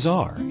bodies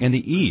are and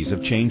the ease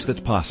of change that's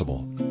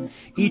possible.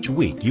 Each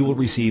week you will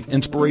receive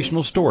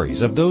inspirational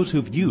stories of those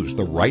who've used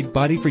the Right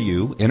Body for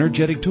You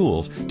energetic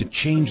tools to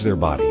change their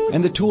body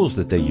and the tools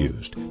that they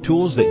used,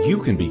 tools that you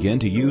can begin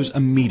to use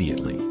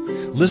immediately.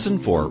 Listen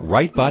for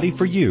Right Body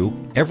for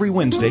You every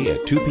Wednesday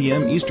at 2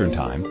 p.m. Eastern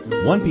Time,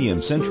 1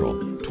 p.m.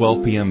 Central,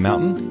 12 p.m.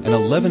 Mountain, and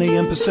 11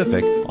 a.m.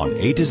 Pacific on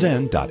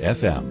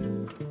A2Zen.fm.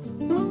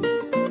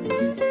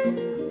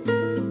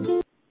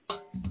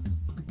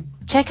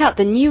 Check out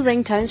the new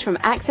ringtones from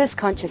Access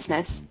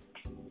Consciousness.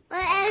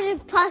 What is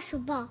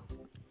possible?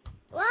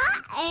 What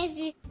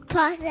is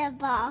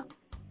possible?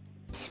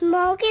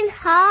 Smoking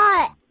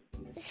hot.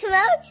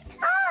 Smoking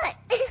hot.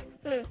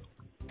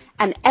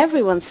 And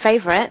everyone's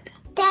favorite,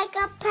 Take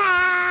a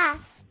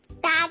pass.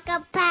 Take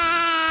a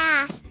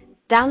pass.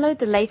 download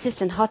the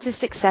latest and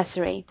hottest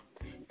accessory.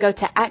 Go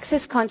to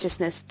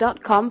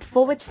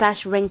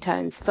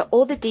accessconsciousness.com/ringtones for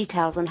all the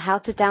details on how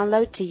to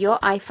download to your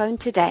iPhone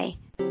today.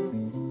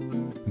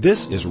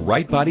 This is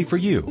Right Body for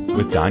You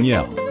with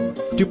Danielle.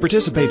 To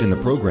participate in the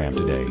program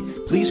today,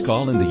 please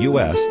call in the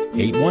U.S.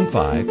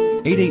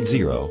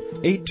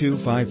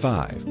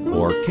 815-880-8255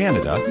 or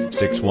Canada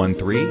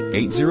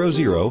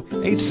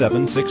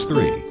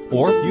 613-800-8763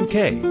 or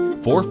UK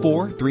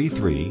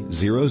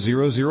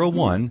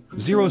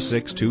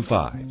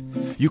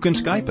 4433-0001-0625. You can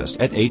Skype us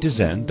at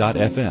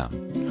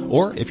A2Zen.fm.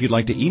 Or if you'd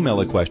like to email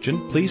a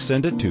question, please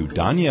send it to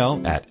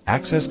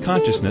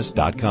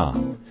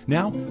Danielle@accessconsciousness.com.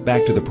 Now,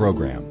 back to the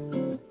program.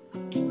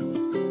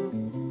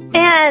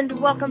 And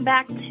welcome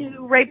back to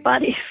Right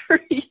Body for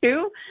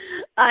You.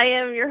 I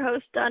am your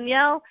host,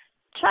 Danielle.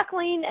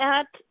 Chuckling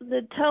at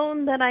the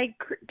tone that I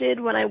did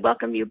when I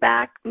welcomed you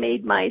back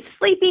made my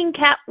sleeping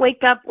cat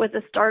wake up with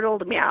a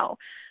startled meow.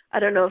 I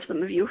don't know if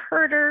some of you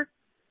heard her,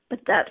 but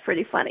that's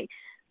pretty funny.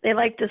 They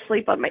like to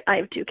sleep on I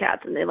have two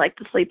cats, and they like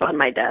to sleep on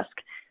my desk.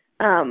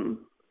 And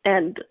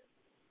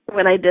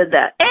when I did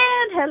that,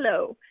 and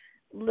hello,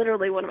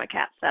 literally one of my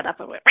cats sat up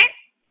and went,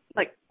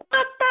 like,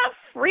 what the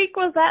freak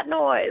was that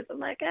noise? I'm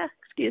like,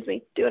 excuse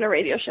me, doing a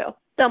radio show.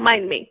 Don't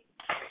mind me.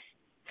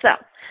 So,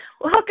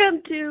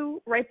 welcome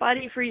to Right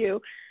Body for You.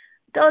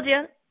 Told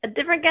you, a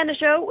different kind of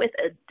show with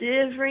a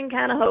different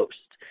kind of host.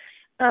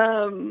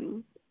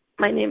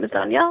 My name is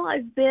Danielle.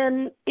 I've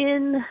been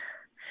in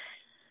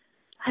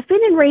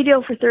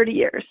radio for 30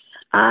 years.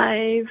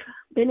 I've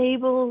been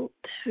able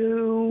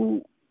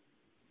to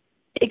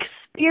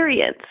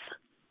experience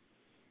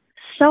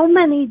so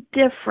many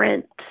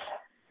different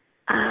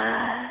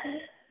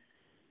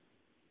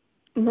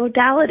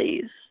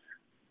modalities,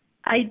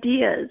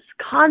 ideas,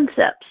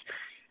 concepts,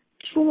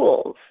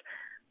 tools,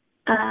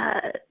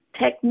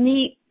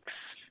 techniques,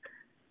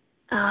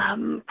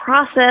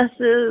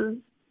 processes.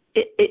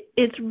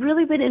 It's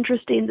really been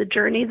interesting, the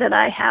journey that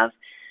I have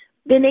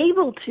been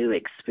able to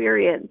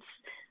experience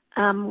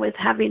with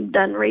having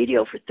done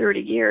radio for 30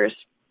 years.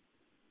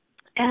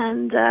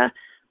 And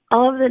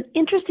all of the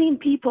interesting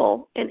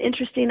people and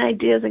interesting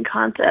ideas and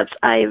concepts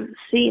I've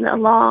seen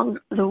along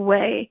the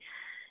way.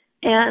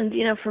 And,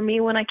 you know, for me,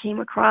 when I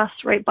came across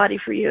Right Body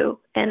for You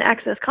and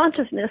Access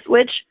Consciousness,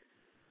 which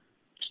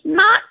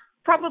not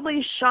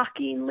probably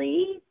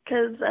shockingly,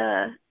 because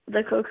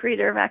the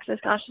co-creator of Access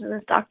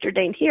Consciousness, Dr.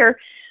 Dain Heer,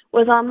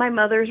 was on my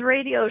mother's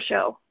radio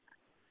show.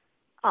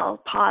 I'll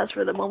pause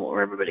for the moment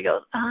where everybody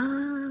goes,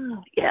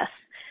 yes.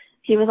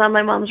 He was on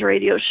my mom's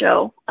radio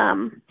show.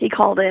 He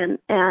called in,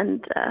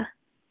 and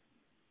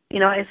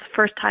it's the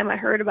first time I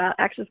heard about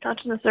Access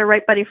Consciousness or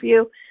Right Body for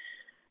You.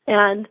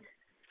 And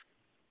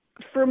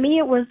for me,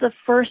 it was the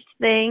first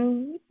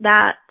thing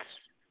that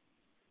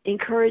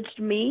encouraged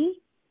me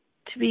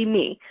to be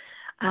me,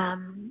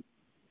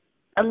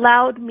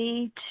 allowed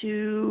me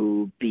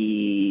to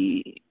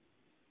be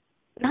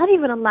not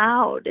even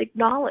allowed,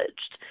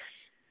 acknowledged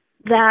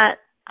that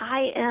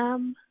I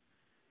am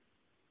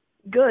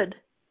good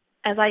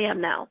as I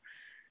am now.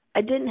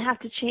 I didn't have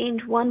to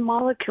change one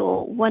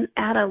molecule, one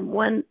atom,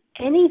 one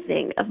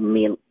anything of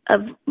me,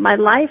 of my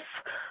life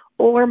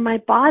or my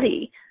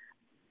body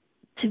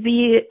to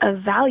be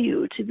of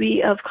value, to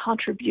be of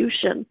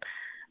contribution.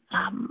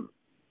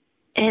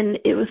 And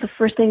it was the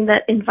first thing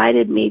that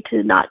invited me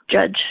to not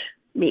judge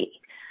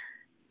me,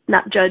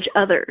 not judge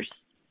others.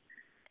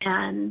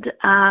 And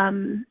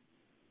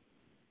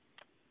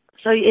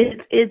so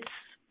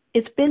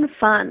it's been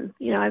fun.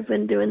 You know, I've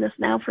been doing this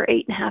now for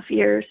 8.5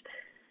 years,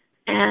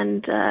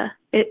 and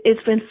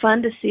it's been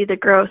fun to see the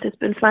growth. It's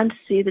been fun to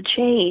see the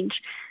change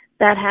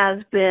that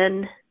has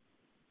been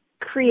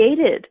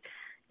created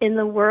in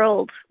the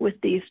world with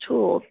these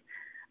tools.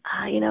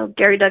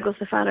 Gary Douglas,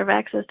 the founder of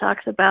Access,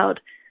 talks about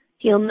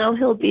he'll know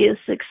he'll be a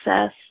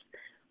success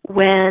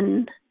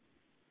when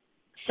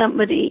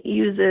somebody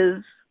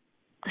uses,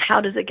 how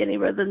does it get any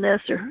better than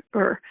this,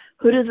 or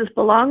who does this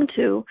belong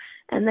to,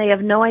 and they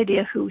have no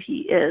idea who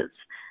he is.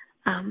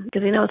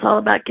 Because it's all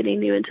about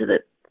getting you into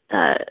the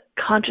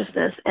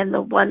consciousness and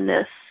the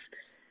oneness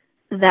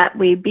that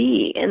we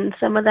be. And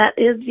some of that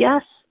is,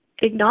 yes,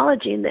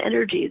 acknowledging the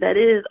energy that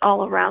is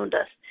all around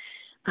us,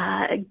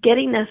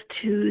 getting us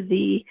to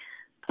the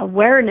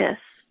awareness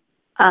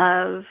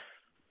of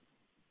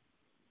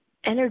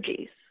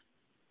energies,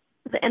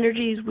 the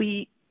energies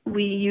we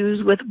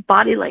use with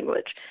body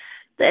language,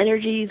 the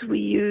energies we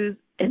use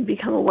and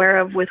become aware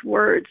of with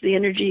words, the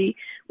energy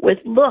with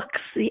looks,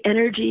 the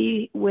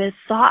energy with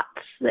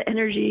thoughts, the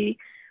energy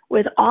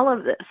with all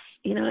of this,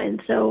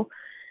 and so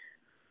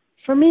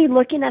for me,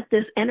 looking at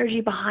this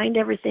energy behind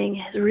everything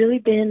has really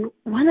been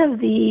one of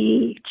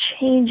the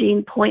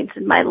changing points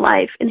in my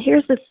life. And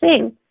here's the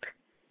thing.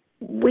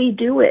 We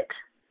do it.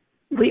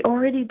 We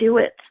already do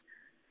it.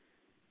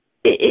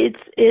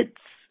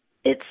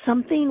 It's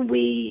something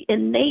we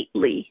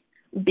innately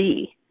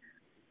be.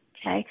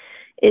 Okay?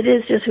 It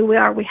is just who we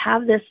are. We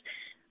have this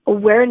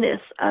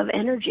awareness of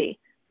energy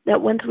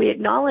that once we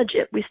acknowledge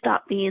it, we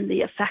stop being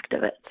the effect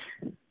of it.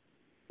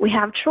 We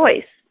have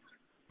choice,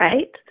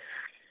 right?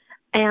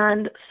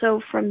 And so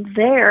from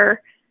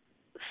there,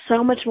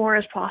 so much more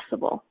is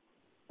possible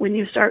when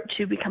you start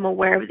to become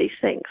aware of these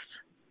things.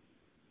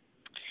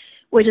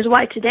 Which is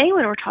why today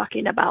when we're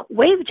talking about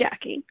wave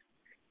jacking,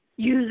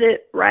 use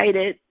it, write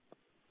it,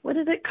 what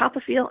is it,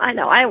 Copperfield? I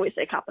know, I always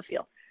say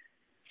Copperfield.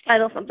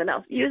 Title something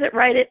else. Use it,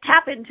 write it,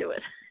 tap into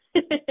it.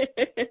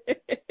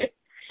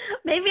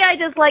 Maybe I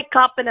just like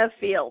copping a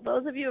feel.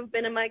 Those of you who have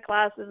been in my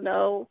classes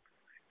know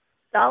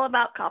it's all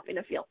about copping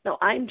a feel. No,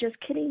 I'm just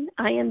kidding.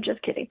 I am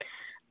just kidding.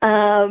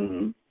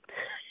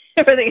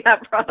 Everything I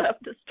brought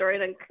up,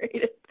 destroyed, and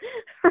created.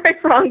 Right,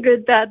 wrong,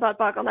 good, bad, bot,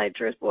 all night,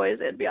 tourist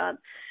boys, and beyond.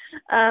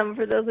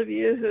 For those of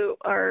you who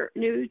are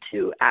new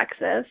to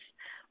Access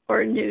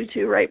or new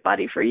to Right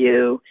Body for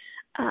You,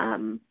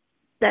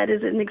 that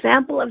is an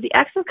example of the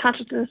Access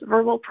Consciousness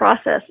verbal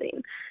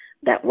processing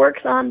that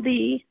works on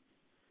the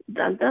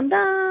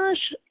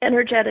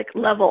energetic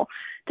level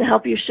to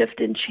help you shift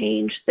and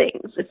change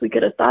things. If we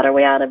could have thought our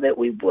way out of it,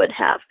 we would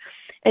have.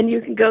 And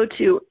you can go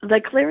to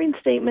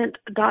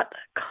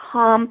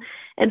theclearingstatement.com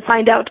and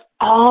find out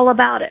all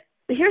about it.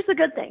 But here's the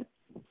good thing.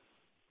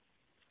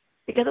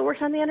 Because it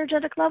works on the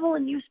energetic level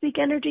and you speak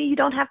energy, you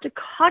don't have to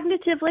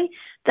cognitively.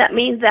 That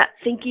means that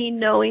thinking,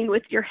 knowing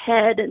with your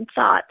head and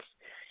thoughts.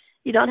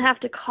 You don't have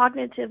to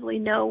cognitively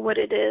know what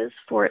it is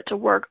for it to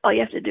work. All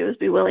you have to do is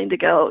be willing to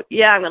go,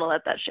 yeah, I'm going to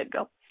let that shit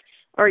go.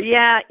 Or,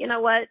 yeah, you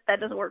know what?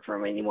 That doesn't work for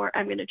me anymore.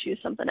 I'm going to choose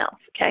something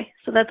else. Okay?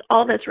 So that's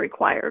all that's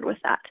required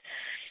with that.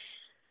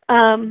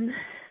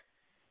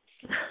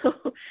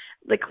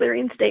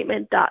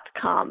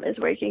 Theclearingstatement.com is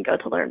where you can go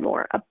to learn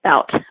more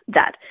about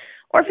that.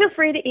 Or feel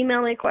free to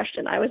email me a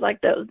question. I always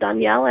like those.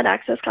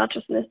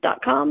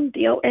 Donielle@accessconsciousness.com,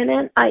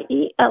 DONNIELLE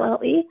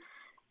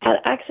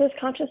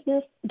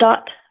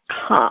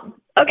 @accessconsciousness.com.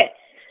 Okay,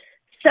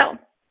 so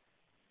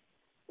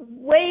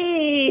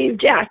wave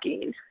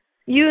jacking.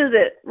 Use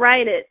it,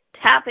 write it,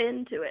 tap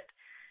into it.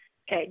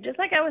 Okay, just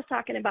like I was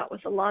talking about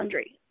with the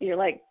laundry. You're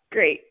like,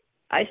 great,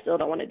 I still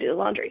don't want to do the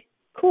laundry.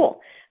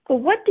 Cool. But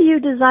what do you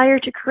desire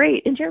to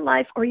create in your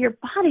life or your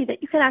body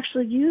that you can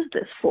actually use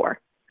this for?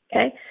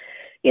 Okay.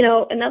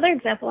 Another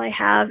example I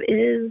have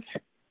is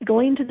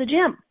going to the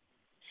gym.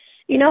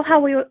 You know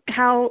how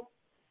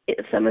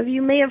some of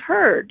you may have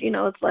heard,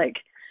 it's like,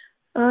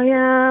 oh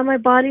yeah, my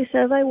body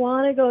says I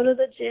want to go to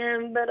the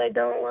gym, but I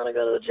don't want to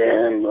go to the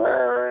gym.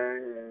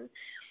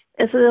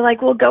 And so they're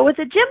like, well, go with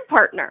a gym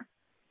partner.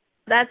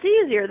 That's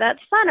easier.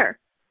 That's funner.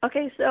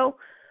 Okay. So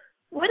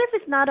what if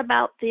it's not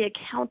about the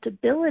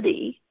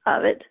accountability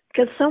of it?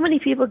 Because so many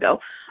people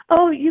go,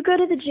 oh, you go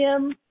to the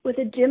gym with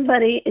a gym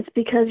buddy, it's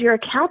because you're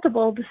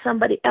accountable to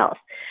somebody else.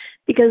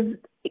 Because,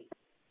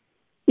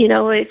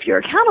 if you're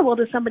accountable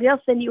to somebody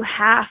else, then you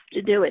have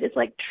to do it. It's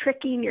like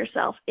tricking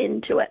yourself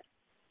into it.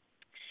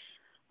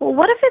 Well,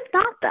 what if it's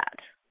not that?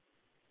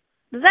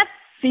 Does that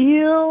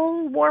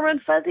feel warm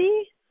and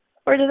fuzzy?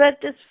 Or does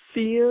that just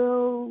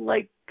feel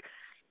like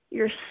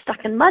you're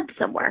stuck in mud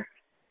somewhere?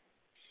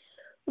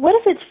 What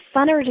if it's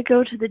funner to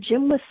go to the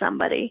gym with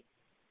somebody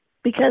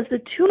because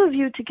the two of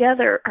you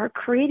together are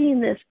creating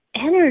this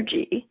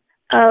energy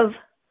of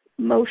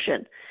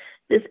motion,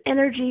 this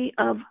energy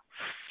of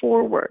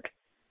forward,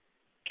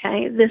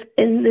 okay? This,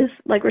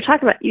 like we're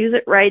talking about, use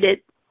it, write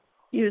it,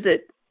 use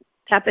it,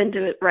 tap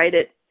into it, write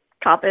it,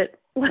 cop it,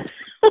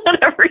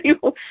 whatever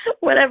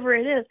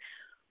it is.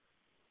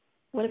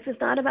 What if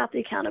it's not about the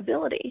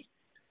accountability?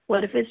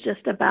 What if it's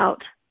just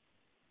about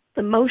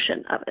the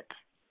motion of it?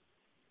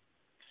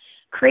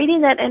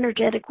 Creating that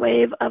energetic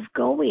wave of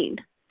going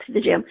to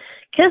the gym.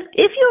 Because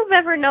if you've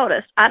ever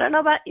noticed, I don't know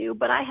about you,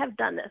 but I have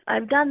done this.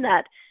 I've done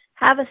that.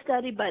 Have a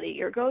study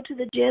buddy or go to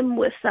the gym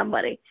with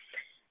somebody.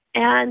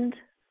 And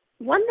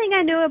one thing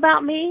I knew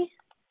about me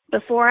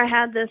before I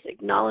had this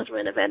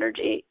acknowledgement of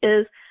energy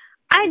is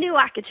I knew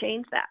I could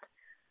change that.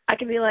 I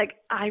could be like,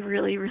 I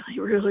really, really,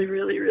 really,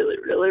 really, really,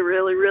 really,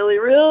 really, really,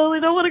 really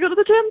don't want to go to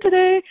the gym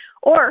today.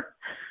 Or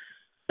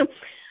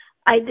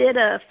I did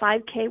a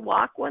 5K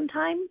walk one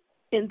time,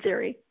 in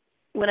theory,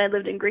 when I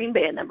lived in Green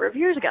Bay a number of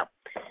years ago.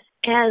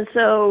 And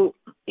so,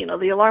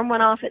 the alarm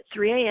went off at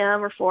 3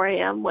 a.m. or 4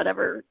 a.m.,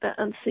 whatever the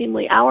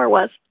unseemly hour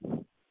was.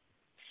 And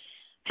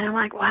And I'm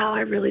like, wow,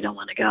 I really don't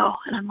want to go.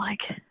 And I'm like,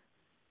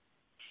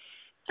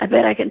 I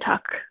bet I can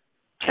talk.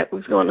 I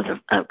was going with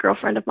a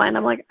girlfriend of mine.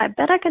 I'm like, I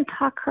bet I can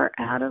talk her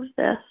out of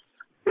this.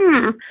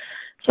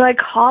 So I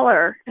call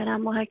her, and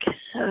I'm like,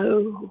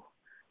 so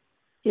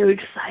you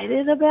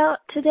excited about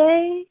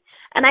today?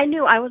 And I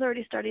knew I was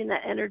already starting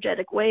that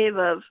energetic wave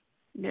of,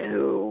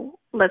 no,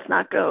 let's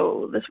not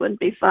go. This wouldn't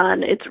be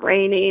fun. It's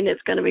raining.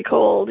 It's going to be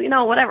cold,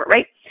 whatever,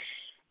 right?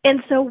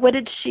 And so what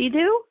did she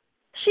do?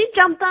 She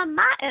jumped on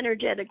my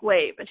energetic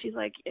wave, and she's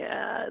like,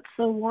 yeah, it's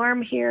so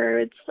warm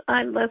here.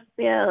 Let's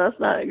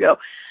not go.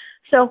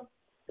 So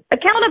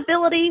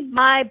accountability,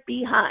 my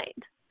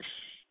behind.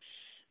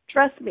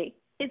 Trust me,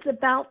 it's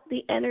about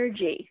the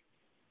energy,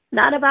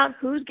 not about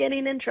who's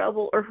getting in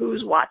trouble or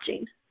who's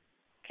watching,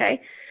 okay?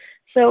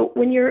 So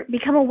when you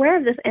become aware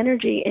of this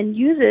energy and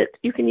use it,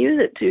 you can use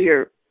it to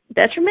your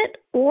detriment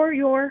or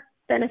your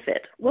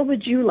benefit. What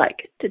would you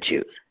like to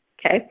choose,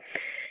 okay?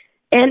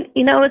 And,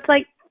 it's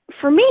like,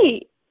 for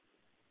me,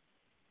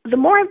 the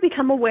more I've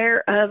become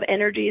aware of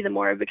energy, the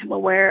more I've become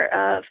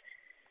aware of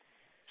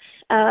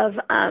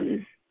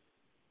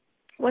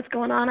what's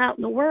going on out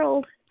in the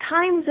world,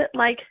 times it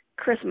like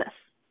Christmas.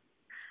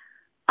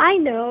 I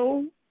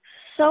know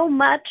so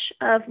much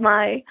of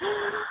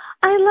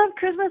I love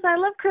Christmas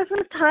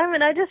time,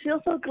 and I just feel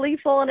so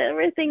gleeful and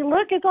everything.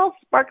 Look, it's all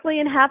sparkly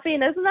and happy,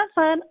 and isn't that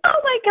fun?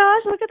 Oh my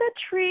gosh, look at that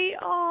tree.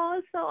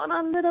 Oh, so I'm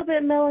a little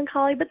bit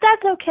melancholy, but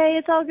that's okay.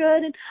 It's all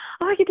good. And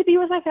I get to be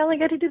with my family, I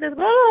get to do this.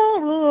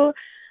 Oh.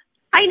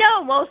 I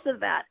know most of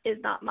that is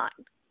not mine,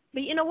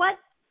 but you know what?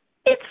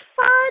 It's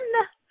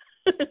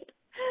fun.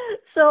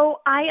 So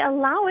I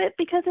allow it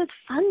because it's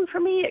fun for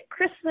me at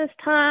Christmas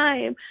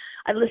time.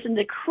 I listen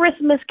to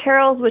Christmas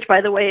carols, which,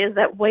 by the way, is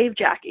that wave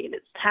jacking.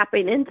 It's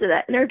tapping into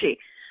that energy.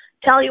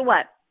 Tell you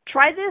what,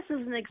 try this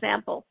as an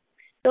example.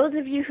 Those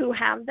of you who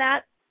have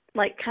that,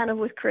 like kind of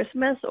with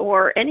Christmas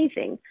or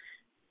anything,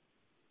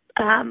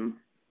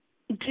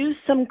 do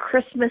some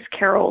Christmas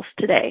carols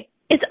today.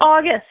 It's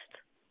August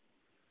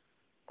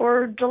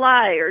or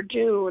July or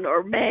June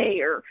or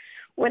May or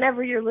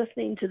whenever you're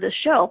listening to this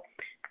show.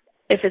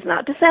 If it's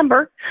not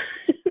December,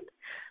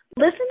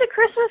 listen to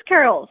Christmas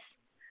carols.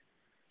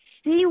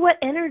 See what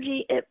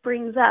energy it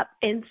brings up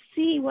and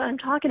see what I'm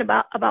talking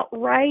about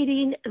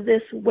riding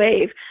this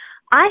wave.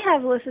 I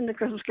have listened to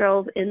Christmas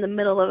carols in the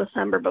middle of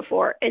December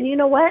before, and you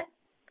know what?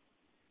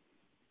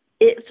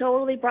 It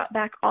totally brought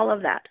back all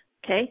of that,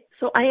 okay?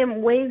 So I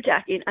am wave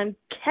jacking. I'm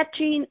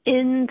catching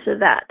into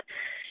that.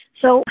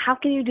 So how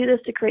can you do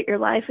this to create your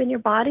life and your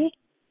body?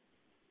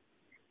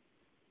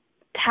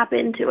 Tap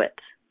into it.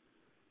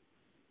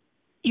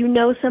 You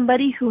know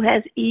somebody who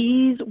has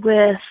ease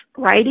with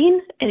writing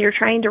and you're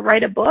trying to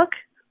write a book?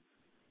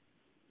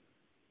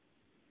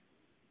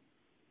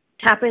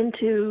 Tap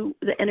into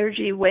the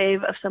energy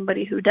wave of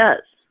somebody who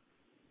does.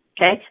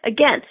 Okay?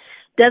 Again,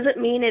 doesn't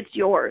mean it's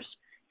yours.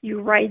 You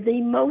ride the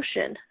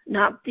emotion,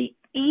 not the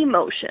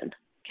emotion.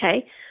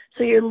 Okay?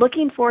 So you're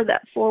looking for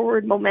that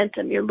forward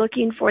momentum. You're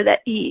looking for that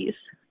ease.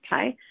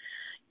 Okay?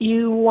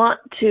 You want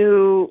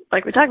to,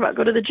 like we talked about,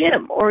 go to the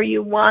gym, or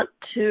you want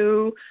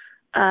to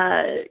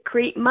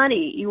create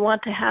money. You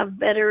want to have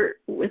better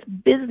with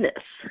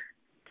business.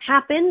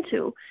 Tap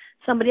into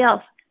somebody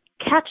else.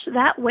 Catch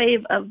that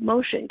wave of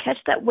motion. Catch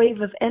that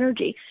wave of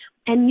energy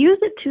and use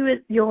it to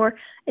your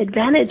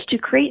advantage to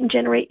create and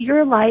generate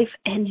your life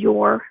and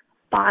your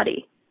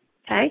body.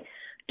 Okay?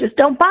 Just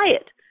don't buy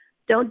it.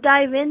 Don't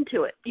dive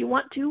into it. You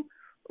want to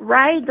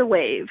ride the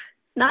wave,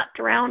 not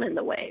drown in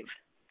the wave.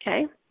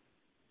 Okay?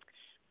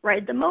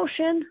 Ride the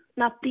motion,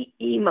 not the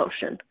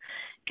emotion.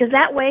 Because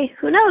that way,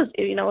 who knows?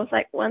 It's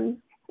like one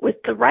with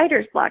the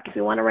writer's block. If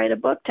you want to write a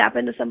book, tap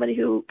into somebody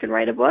who can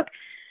write a book,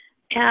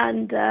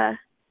 and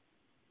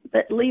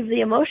but leave the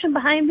emotion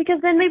behind,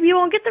 because then maybe you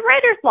won't get the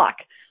writer's block,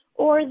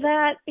 or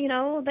that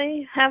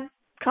they have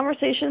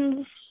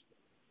conversations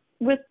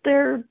with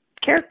their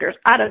characters.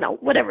 I don't know,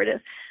 whatever it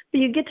is. But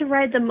you get to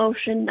ride the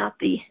motion, not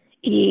the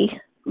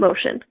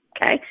emotion.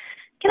 Okay,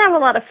 you can have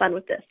a lot of fun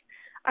with this.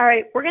 All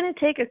right, we're going to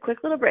take a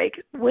quick little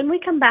break. When we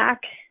come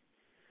back,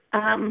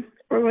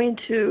 we're going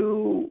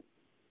to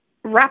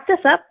wrap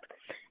this up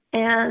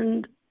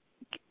and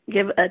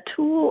give a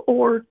tool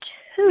or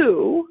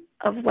two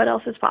of what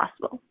else is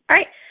possible. All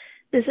right,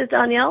 this is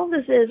Danielle.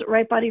 This is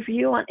Right Body for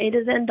You on A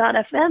to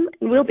Zen.fm,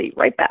 and we'll be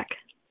right back.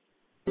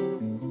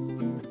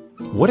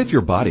 What if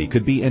your body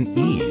could be an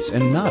ease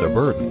and not a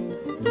burden?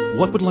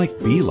 What would life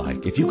be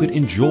like if you could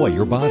enjoy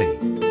your body?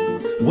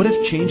 What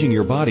if changing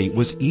your body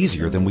was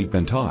easier than we've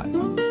been taught?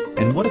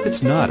 And what if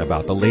it's not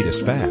about the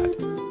latest fad?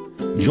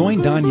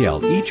 Join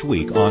Danielle each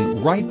week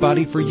on Right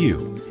Body for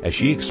You as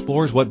she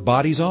explores what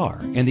bodies are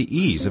and the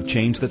ease of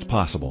change that's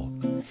possible.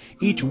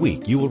 Each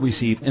week you will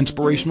receive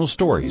inspirational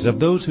stories of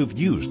those who've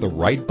used the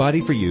Right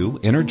Body for You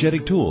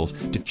energetic tools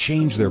to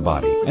change their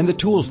body and the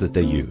tools that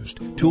they used,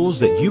 tools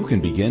that you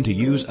can begin to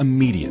use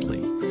immediately.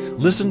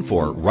 Listen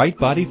for Right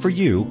Body for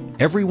You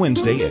every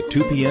Wednesday at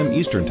 2 p.m.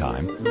 Eastern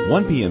Time,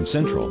 1 p.m.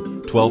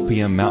 Central, 12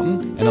 p.m.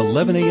 Mountain, and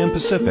 11 a.m.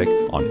 Pacific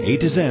on A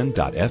to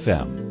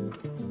Zen.fm.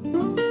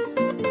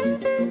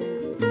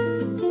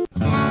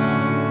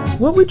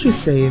 What would you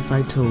say if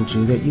I told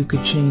you that you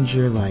could change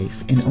your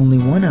life in only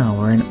 1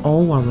 hour and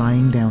all while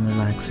lying down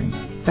relaxing?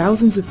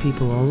 Thousands of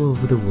people all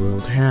over the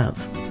world have.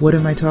 What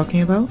am I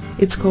talking about?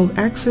 It's called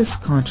Access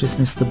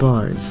Consciousness, the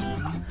bars.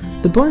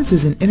 The bars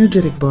is an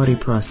energetic body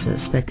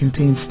process that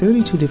contains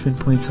 32 different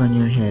points on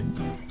your head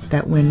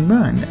that when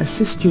run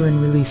assist you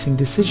in releasing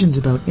decisions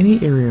about any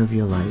area of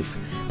your life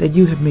that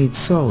you have made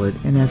solid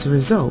and as a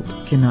result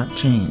cannot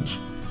change.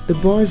 The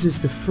bars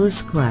is the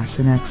first class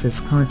in Access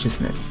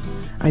Consciousness,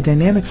 a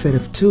dynamic set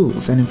of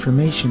tools and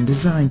information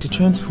designed to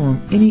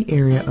transform any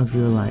area of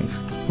your life.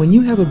 When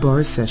you have a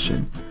bars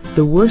session,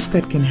 the worst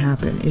that can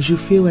happen is you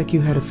feel like you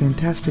had a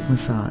fantastic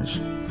massage.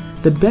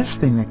 The best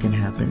thing that can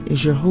happen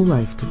is your whole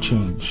life could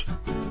change.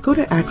 Go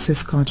to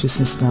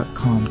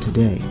accessconsciousness.com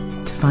today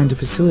to find a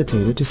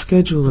facilitator to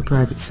schedule a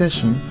private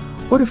session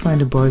or to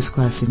find a bars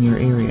class in your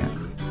area.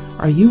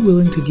 Are you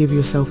willing to give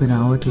yourself an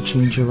hour to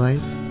change your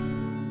life?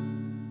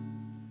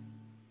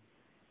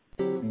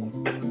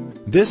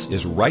 This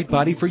is Right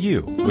Body for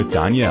You with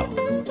Danielle.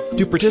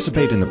 To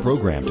participate in the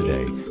program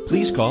today,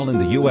 please call in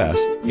the U.S.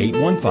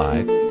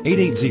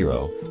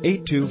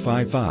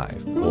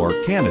 815-880-8255 or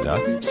Canada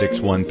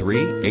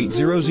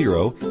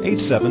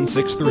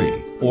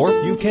 613-800-8763 or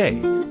UK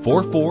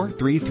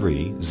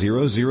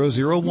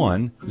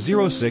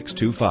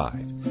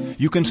 4433-0001-0625.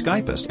 You can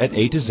Skype us at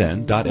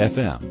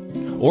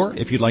a2zen.fm. Or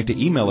if you'd like to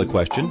email a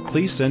question,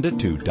 please send it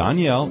to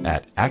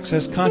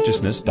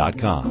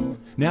Danielle@accessconsciousness.com.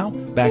 Now,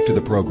 back to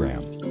the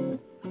program.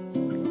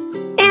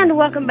 And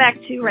welcome back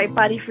to Right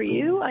Body for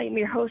You. I am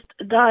your host,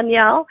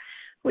 Danielle.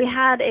 We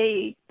had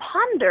a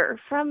ponder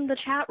from the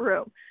chat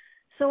room.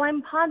 So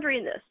I'm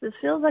pondering this. This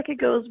feels like it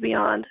goes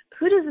beyond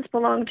who does this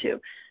belong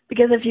to?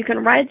 Because if you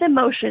can ride the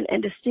emotion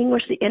and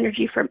distinguish the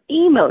energy from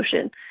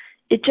emotion,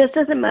 it just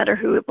doesn't matter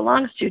who it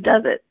belongs to,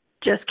 does it?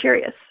 Just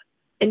curious.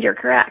 And you're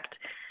correct.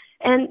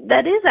 And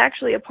that is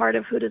actually a part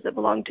of who does it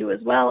belong to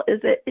as well, is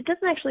that it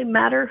doesn't actually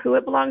matter who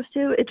it belongs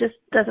to. It just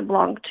doesn't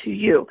belong to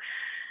you.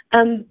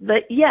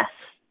 But yes,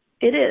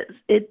 it is.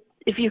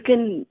 If you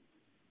can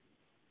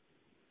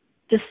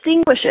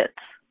distinguish it,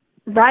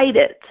 write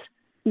it,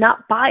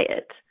 not buy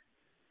it,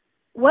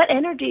 what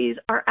energies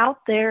are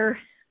out there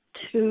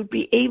to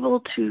be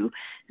able to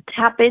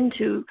tap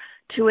into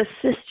to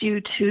assist you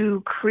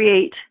to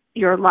create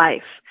your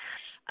life?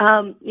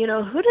 Who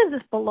does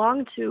this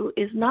belong to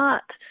is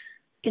not,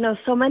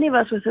 so many of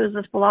us with who does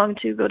this belong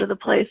to go to the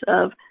place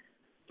of,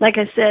 like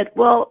I said,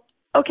 well,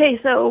 okay,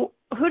 so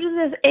who does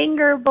this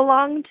anger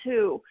belong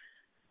to?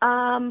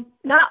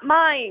 Not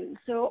mine.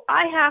 So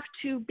I have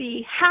to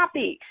be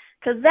happy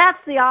because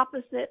that's the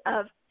opposite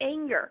of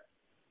anger.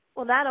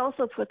 Well, that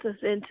also puts us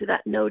into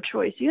that no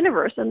choice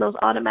universe and those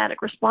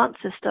automatic response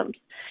systems.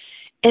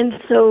 And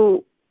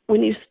so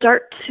when you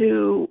start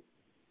to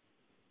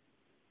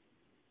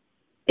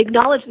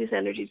acknowledge these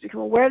energies,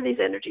 become aware of these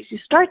energies, you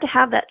start to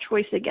have that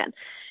choice again.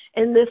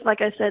 And this,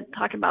 like I said,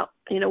 talking about,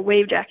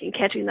 wave jacking,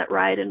 catching that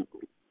ride and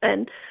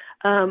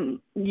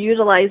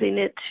utilizing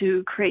it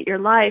to create your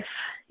life,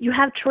 you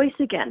have choice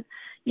again.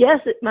 Yes,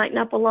 it might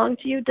not belong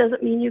to you.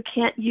 Doesn't mean you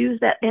can't use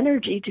that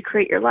energy to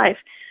create your life.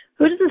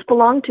 Who does this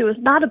belong to is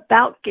not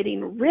about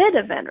getting rid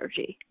of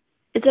energy.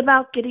 It's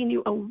about getting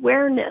you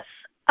awareness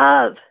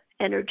of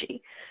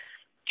energy.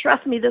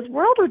 Trust me, this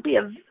world would be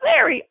a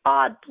very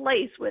odd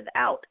place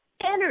without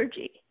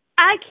energy.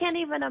 I can't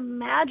even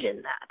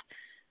imagine that.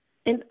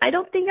 And I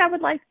don't think I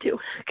would like to,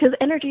 because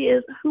energy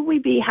is who we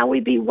be, how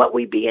we be, what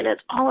we be, and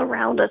it's all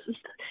around us. It's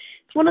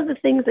one of the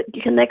things that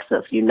connects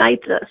us,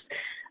 unites us,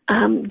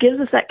 gives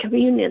us that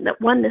communion,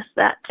 that oneness,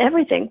 that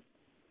everything.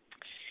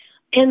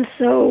 And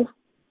so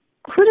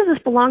who does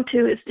this belong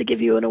to is to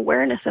give you an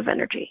awareness of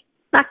energy,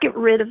 not get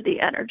rid of the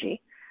energy.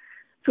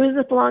 Who does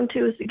this belong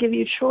to is to give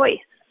you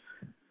choice,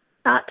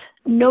 not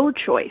no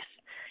choice.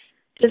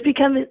 Just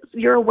because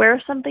you're aware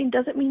of something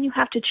doesn't mean you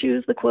have to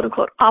choose the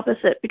quote-unquote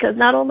opposite, because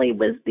not only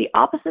was the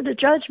opposite a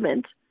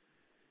judgment,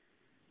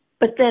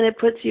 but then it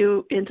puts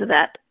you into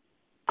that,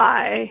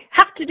 I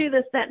have to do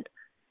this then.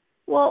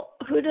 Well,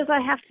 who does I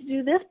have to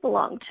do this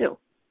belong to?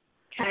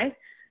 Okay?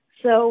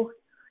 So,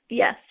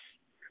 yes,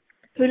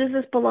 who does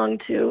this belong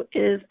to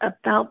is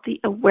about the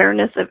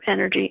awareness of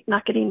energy,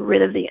 not getting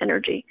rid of the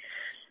energy.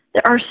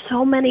 There are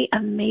so many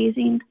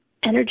amazing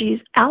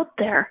energies out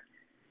there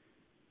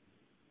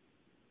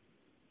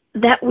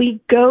that we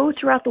go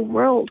throughout the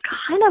world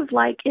kind of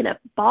like in a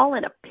ball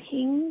in a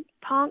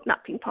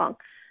not jukebox.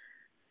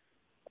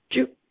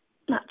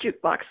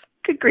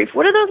 Good grief.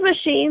 What are those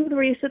machines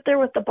where you sit there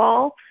with the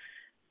ball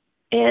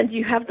and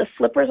you have the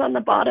flippers on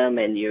the bottom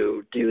and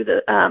you do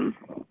the,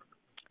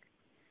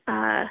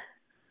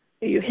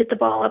 you hit the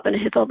ball up and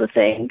it hits all the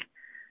thing?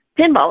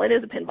 Pinball. It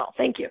is a pinball.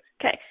 Thank you.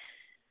 Okay.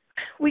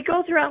 We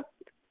go throughout,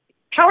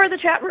 power the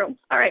chat room.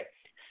 All right.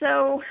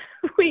 So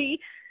we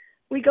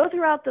go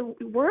throughout the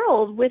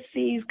world with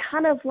these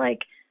kind of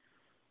like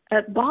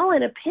a ball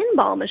in a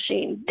pinball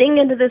machine. Ding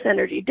into this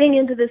energy,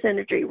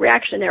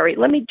 reactionary.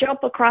 Let me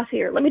jump across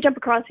here.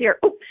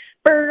 Oop,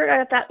 burr, I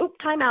got that. Oop,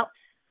 time out.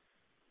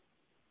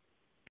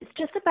 It's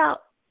just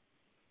about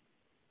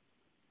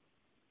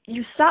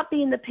you stop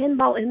being the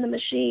pinball in the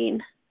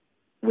machine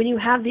when you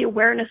have the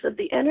awareness of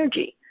the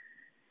energy.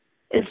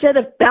 Instead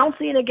of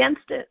bouncing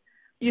against it,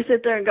 you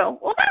sit there and go,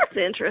 well, that's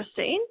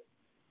interesting.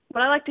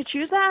 Would I like to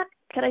choose that?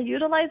 Can I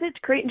utilize it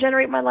to create and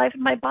generate my life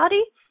and my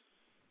body?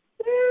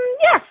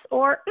 Yes,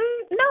 or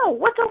no,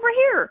 what's over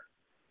here?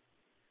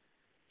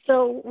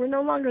 So we're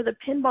no longer the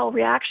pinball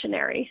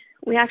reactionary.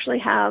 We actually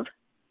have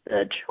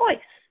the choice,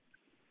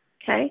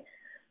 okay?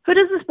 Who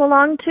does this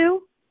belong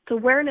to? It's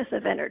awareness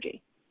of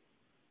energy,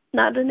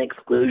 not an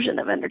exclusion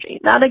of energy,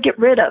 not a get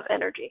rid of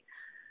energy.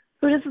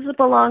 Who does this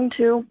belong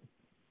to?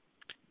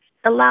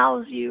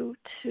 Allows you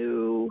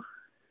to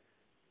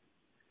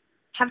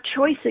have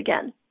choice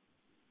again.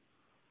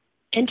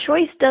 And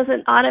choice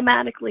doesn't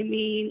automatically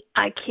mean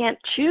I can't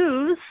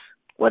choose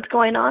what's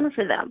going on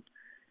for them.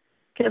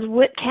 Because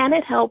what can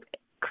it help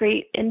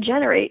create and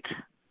generate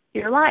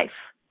your life?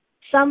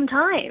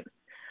 Sometimes.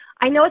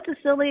 I know it's a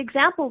silly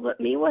example, but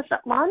me with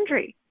that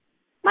laundry.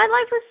 My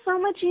life was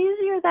so much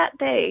easier that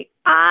day.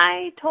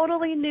 I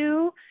totally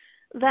knew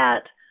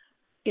that,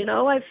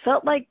 I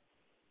felt like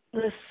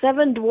the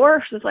seven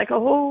dwarfs. It's like,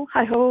 oh,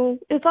 hi-ho,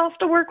 it's off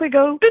to work we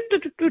go.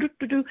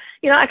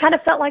 I kind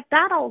of felt like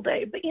that all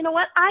day. But you know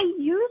what? I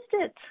used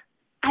it.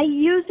 I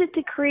used it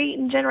to create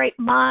and generate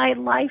my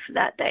life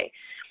that day.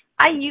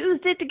 I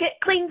used it to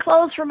get clean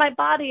clothes for my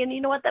body, and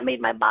you know what? That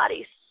made my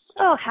body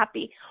so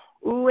happy.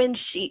 Ooh, and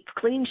sheets,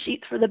 clean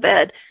sheets for the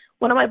bed.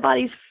 One of my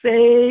body's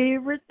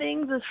favorite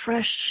things is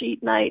fresh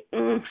sheet night.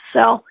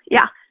 So,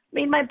 yeah,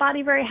 made my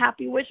body very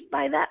happy, which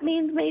by that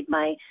means made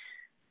my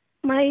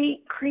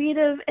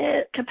creative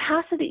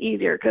capacity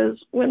easier,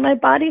 because when my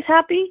body's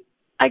happy,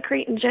 I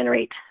create and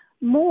generate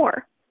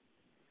more.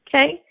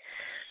 Okay?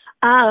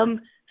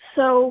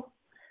 So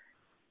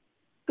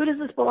who does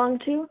this belong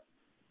to?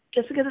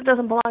 Just because it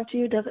doesn't belong to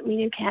you doesn't mean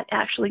you can't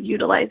actually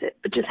utilize it,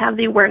 but just have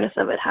the awareness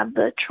of it, have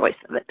the choice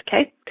of it,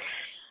 okay?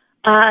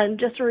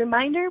 Just a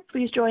reminder,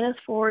 please join us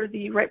for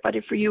the Right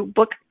Body for You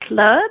book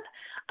club.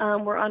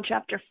 We're on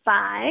chapter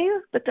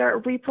 5, but there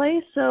are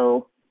replays,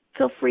 so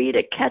feel free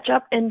to catch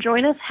up and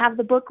join us. Have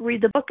the book,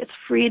 read the book. It's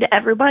free to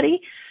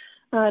everybody.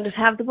 Just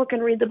have the book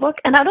and read the book.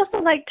 And I'd also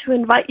like to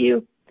invite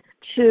you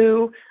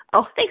to,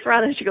 thanks,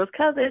 Rhonda. She goes,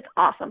 because it's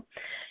awesome.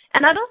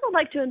 And I'd also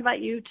like to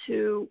invite you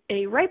to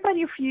a Right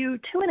Body for You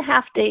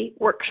 2.5-day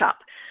workshop.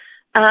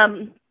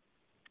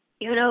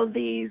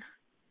 These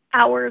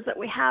hours that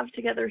we have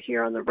together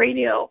here on the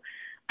radio,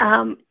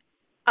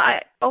 I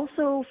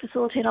also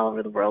facilitate all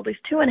over the world these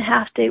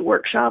 2.5-day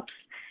workshops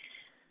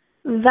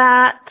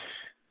that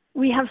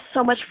we have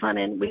so much fun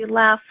in. We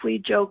laugh, we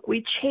joke,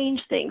 we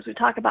change things. We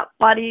talk about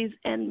bodies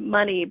and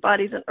money,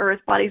 bodies and earth,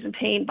 bodies and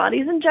pain,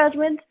 bodies and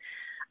judgment,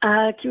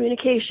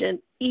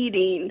 communication,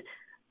 eating,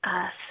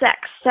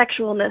 sex,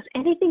 sexualness,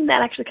 anything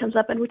that actually comes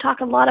up. And we talk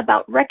a lot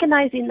about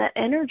recognizing that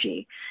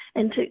energy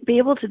and to be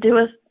able to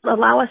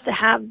allow us to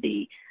have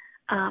the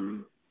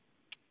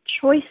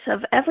choice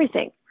of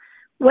everything.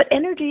 What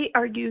energy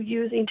are you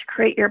using to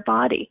create your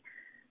body?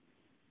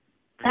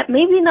 That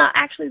may be not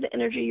actually the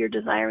energy you're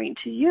desiring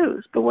to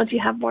use, but once you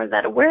have more of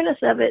that awareness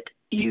of it,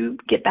 you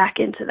get back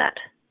into that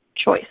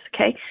choice,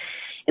 okay?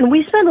 And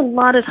we spend a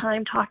lot of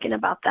time talking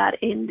about that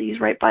in these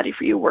Right Body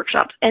for You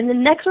workshops. And the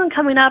next one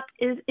coming up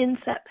is in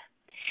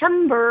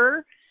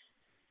September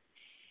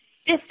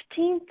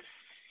 15th,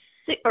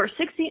 or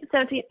 16th,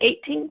 17th,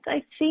 18th,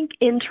 I think,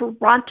 in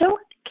Toronto,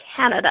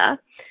 Canada.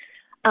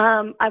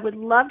 I would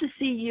love to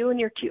see you and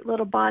your cute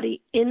little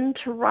body in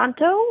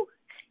Toronto.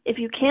 If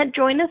you can't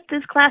join us,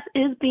 this class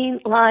is being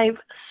live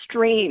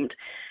streamed.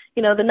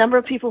 The number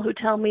of people who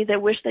tell me they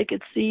wish they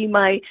could see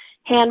my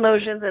hand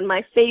motions and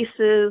my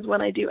faces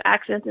when I do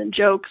accents and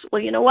jokes.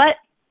 Well, you know what?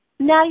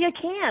 Now you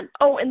can.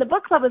 Oh, and the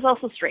book club is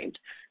also streamed,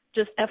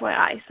 just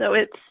FYI. So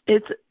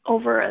it's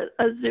over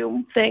a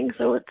Zoom thing.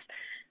 So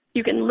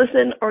you can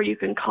listen or you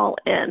can call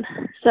in.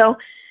 So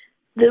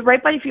the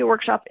Right Body for You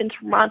workshop in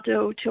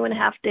Toronto,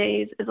 2.5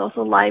 days, is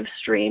also live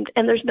streamed,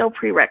 and there's no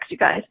prereqs, you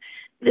guys.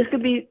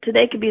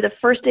 Today could be the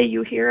first day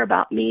you hear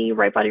about me,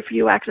 Right Body for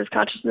You, Access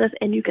Consciousness,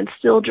 and you can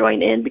still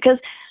join in, because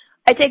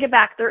I take it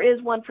back, there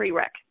is one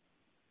prereq.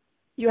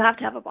 You have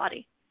to have a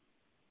body.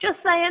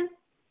 Just saying,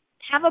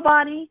 have a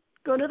body,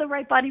 go to the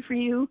Right Body for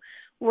You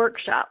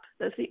workshop.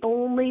 That's the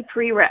only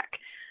prereq.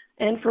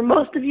 And for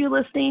most of you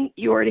listening,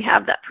 you already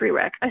have that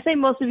prereq. I say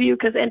most of you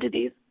because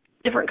entities,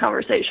 different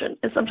conversation,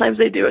 and sometimes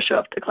they do a show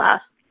up to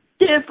class,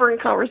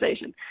 different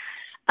conversation.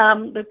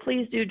 But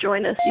please do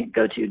join us. You can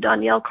go to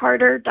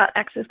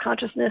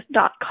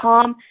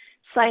daniellecarter.accessconsciousness.com,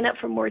 sign up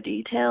for more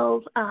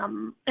details,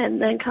 and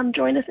then come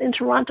join us in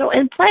Toronto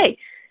and play.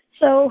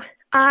 So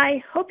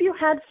I hope you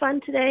had fun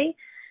today.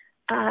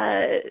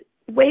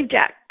 Wave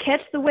Jack,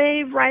 catch the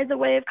wave, ride the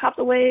wave, cop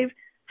the wave.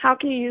 How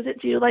can you use it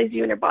to utilize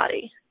you and your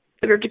body,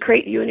 or to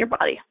create you and your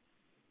body?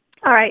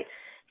 All right.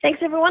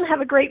 Thanks, everyone.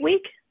 Have a great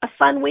week, a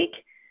fun week.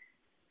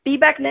 Be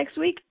back next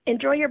week.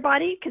 Enjoy your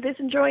body because it's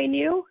enjoying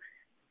you.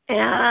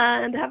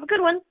 And have a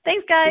good one.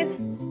 Thanks, guys.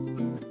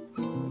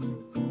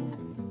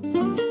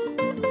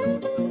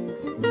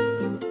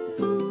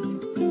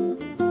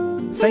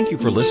 Thank you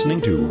for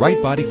listening to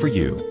Right Body for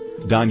You.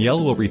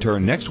 Danielle will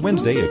return next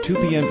Wednesday at 2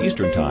 p.m.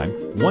 Eastern Time,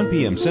 1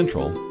 p.m.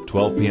 Central,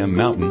 12 p.m.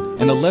 Mountain,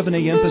 and 11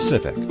 a.m.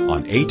 Pacific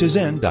on A to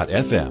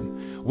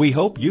Zen.fm. We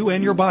hope you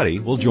and your body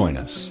will join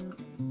us.